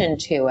fiction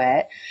to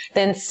it,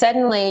 then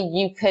suddenly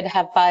you could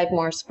have 5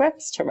 more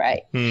scripts to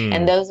write.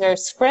 And those are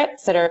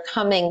scripts that are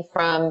coming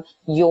from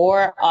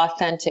your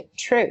authentic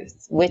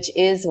truth, which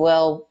is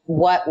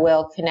what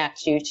will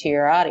connect you to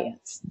your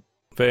audience.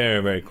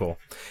 Very, very cool.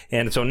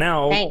 And so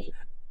now,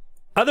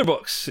 other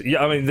books.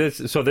 Yeah, I mean, this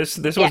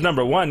was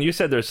number 1. You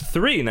said there's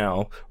 3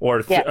 now,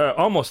 or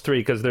almost 3,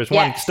 because there's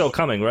one still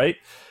coming, right?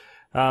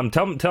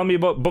 Tell me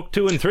about book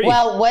 2 and 3.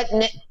 Well,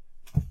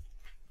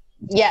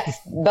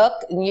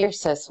 you're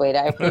so sweet.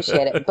 I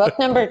appreciate it. Book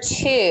number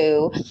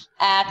 2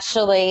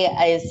 actually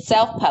is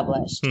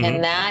self-published,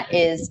 and that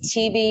is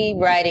TV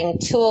Writing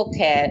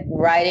Toolkit,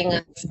 Writing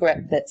a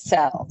Script That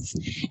Sells.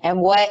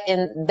 And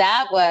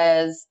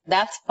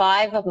that's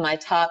 5 of my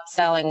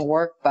top-selling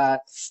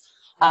workbooks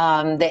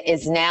that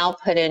is now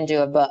put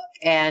into a book.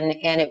 And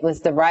it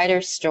was the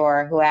Writer's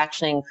Store who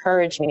actually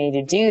encouraged me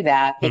to do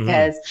that,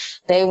 because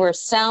they were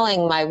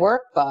selling my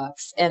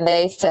workbooks and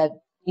they said,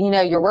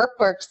 your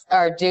workbooks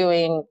are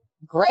doing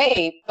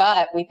great,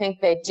 but we think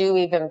they do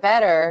even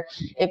better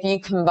if you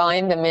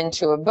combine them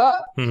into a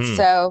book.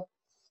 So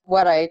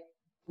what I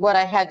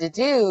had to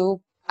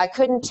do I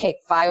couldn't take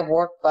 5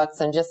 workbooks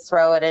and just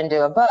throw it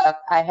into a book.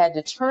 I had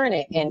to turn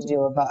it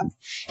into a book.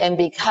 And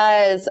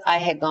because I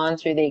had gone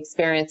through the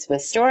experience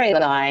with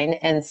Storyline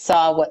and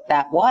saw what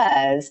that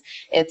was,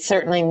 it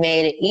certainly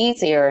made it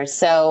easier.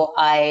 So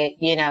I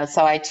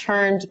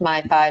turned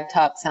my 5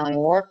 top selling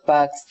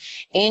workbooks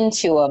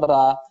into a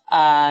book.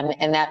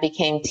 And that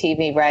became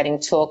TV Writing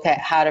Toolkit,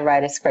 How to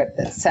Write a Script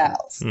That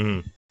Sells.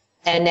 Mm-hmm.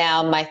 And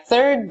now my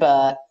 3rd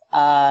book,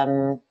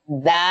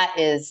 that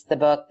is the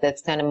book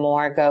that's going to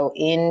more go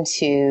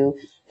into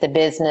the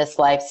business,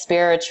 life,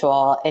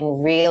 spiritual,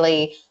 and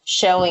really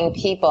showing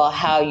people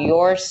how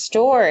your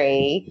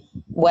story,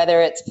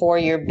 whether it's for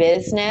your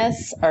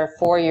business or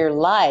for your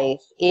life,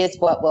 is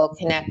what will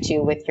connect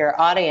you with your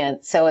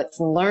audience. So it's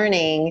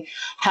learning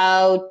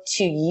how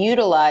to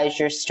utilize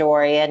your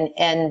story.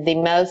 And the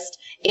most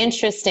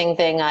interesting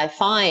thing I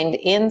find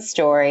in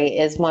story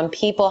is when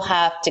people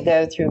have to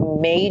go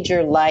through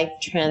major life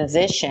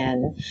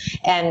transition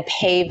and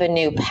pave a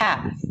new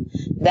path.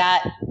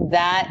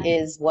 That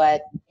is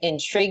what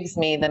intrigues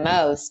me the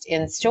most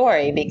in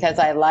story, because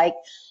I like,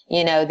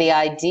 the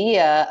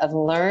idea of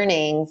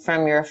learning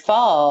from your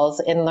falls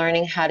and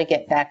learning how to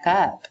get back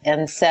up.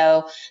 And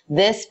so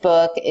this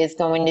book is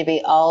going to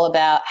be all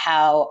about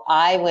how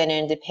I went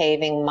into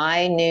paving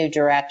my new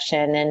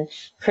direction and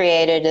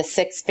created a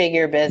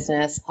 6-figure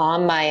business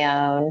on my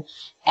own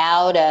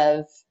out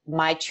of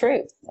my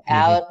truth,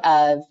 out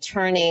of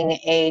turning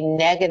a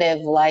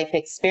negative life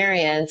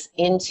experience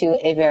into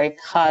a very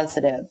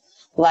positive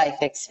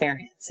life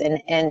experience,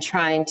 and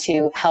trying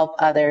to help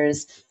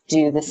others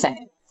do the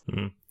same.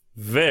 Mm-hmm.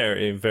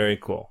 Very, very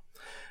cool.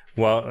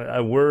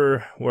 Well,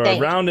 we're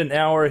around an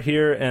hour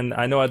here, and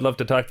I know I'd love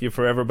to talk to you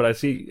forever, but I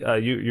see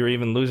you're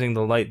even losing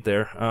the light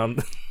there. Am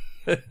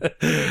I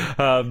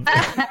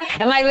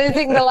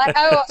losing the light?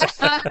 Oh,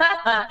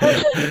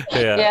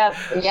 yes.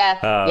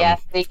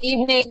 The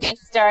evening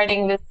is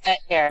starting to set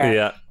here.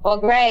 Yeah. Well,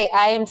 great.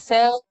 I am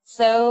so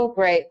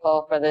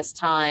grateful for this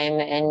time,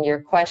 and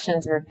your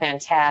questions were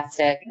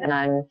fantastic.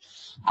 And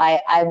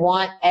I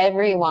want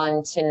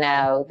everyone to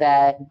know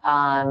that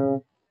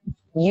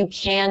you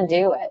can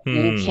do it.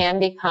 You can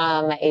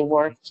become a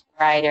work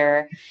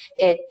writer.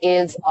 It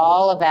is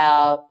all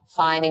about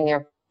finding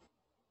your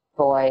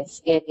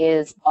voice. It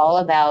is all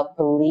about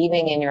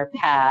believing in your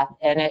path,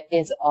 and it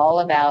is all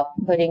about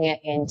putting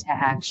it into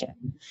action.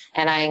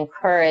 And I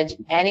encourage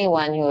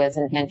anyone who has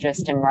an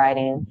interest in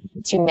writing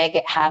to make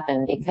it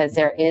happen, because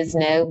there is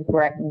no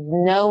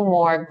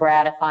more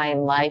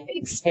gratifying life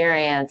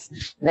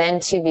experience than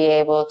to be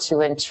able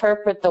to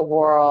interpret the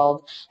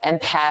world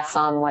and pass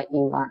on what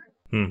you learn.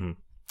 Mm-hmm.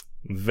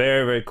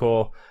 Very, very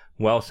cool.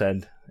 Well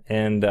said.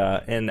 And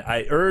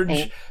I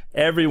urge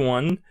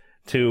everyone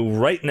to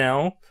right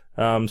now,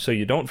 so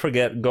you don't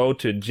forget, go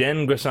to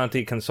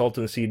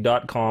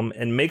JenGrisantiConsultancy.com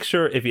and make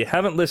sure, if you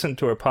haven't listened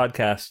to our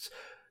podcasts,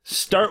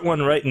 start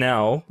one right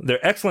now.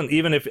 They're excellent,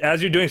 even if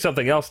as you're doing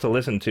something else to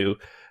listen to.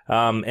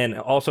 And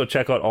also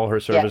check out all her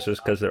services,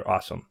 because they're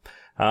awesome.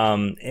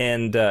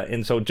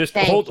 And so just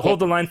hold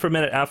the line for a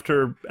minute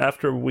after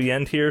we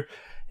end here.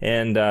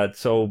 And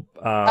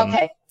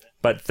okay.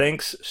 But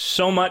thanks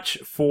so much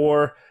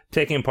for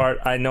taking part.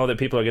 I know that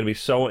people are going to be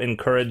so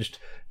encouraged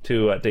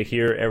to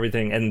hear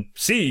everything and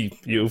see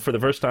you for the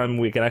first time.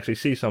 We can actually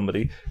see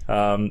somebody,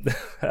 and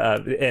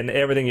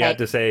everything you have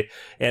to say.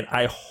 And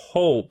I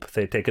hope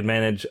they take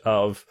advantage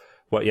of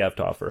what you have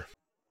to offer.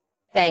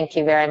 Thank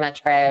you very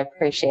much, Ray. I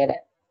appreciate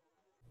it.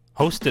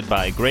 Hosted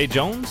by Gray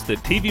Jones, the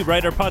TV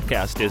Writer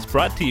Podcast is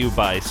brought to you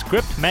by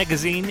Script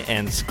Magazine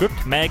and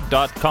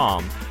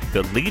ScriptMag.com,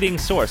 the leading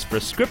source for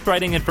script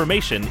writing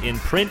information in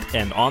print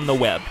and on the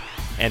web,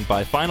 and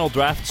by Final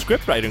Draft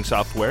script writing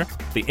software,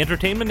 the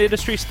entertainment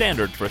industry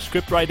standard for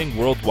script writing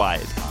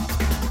worldwide.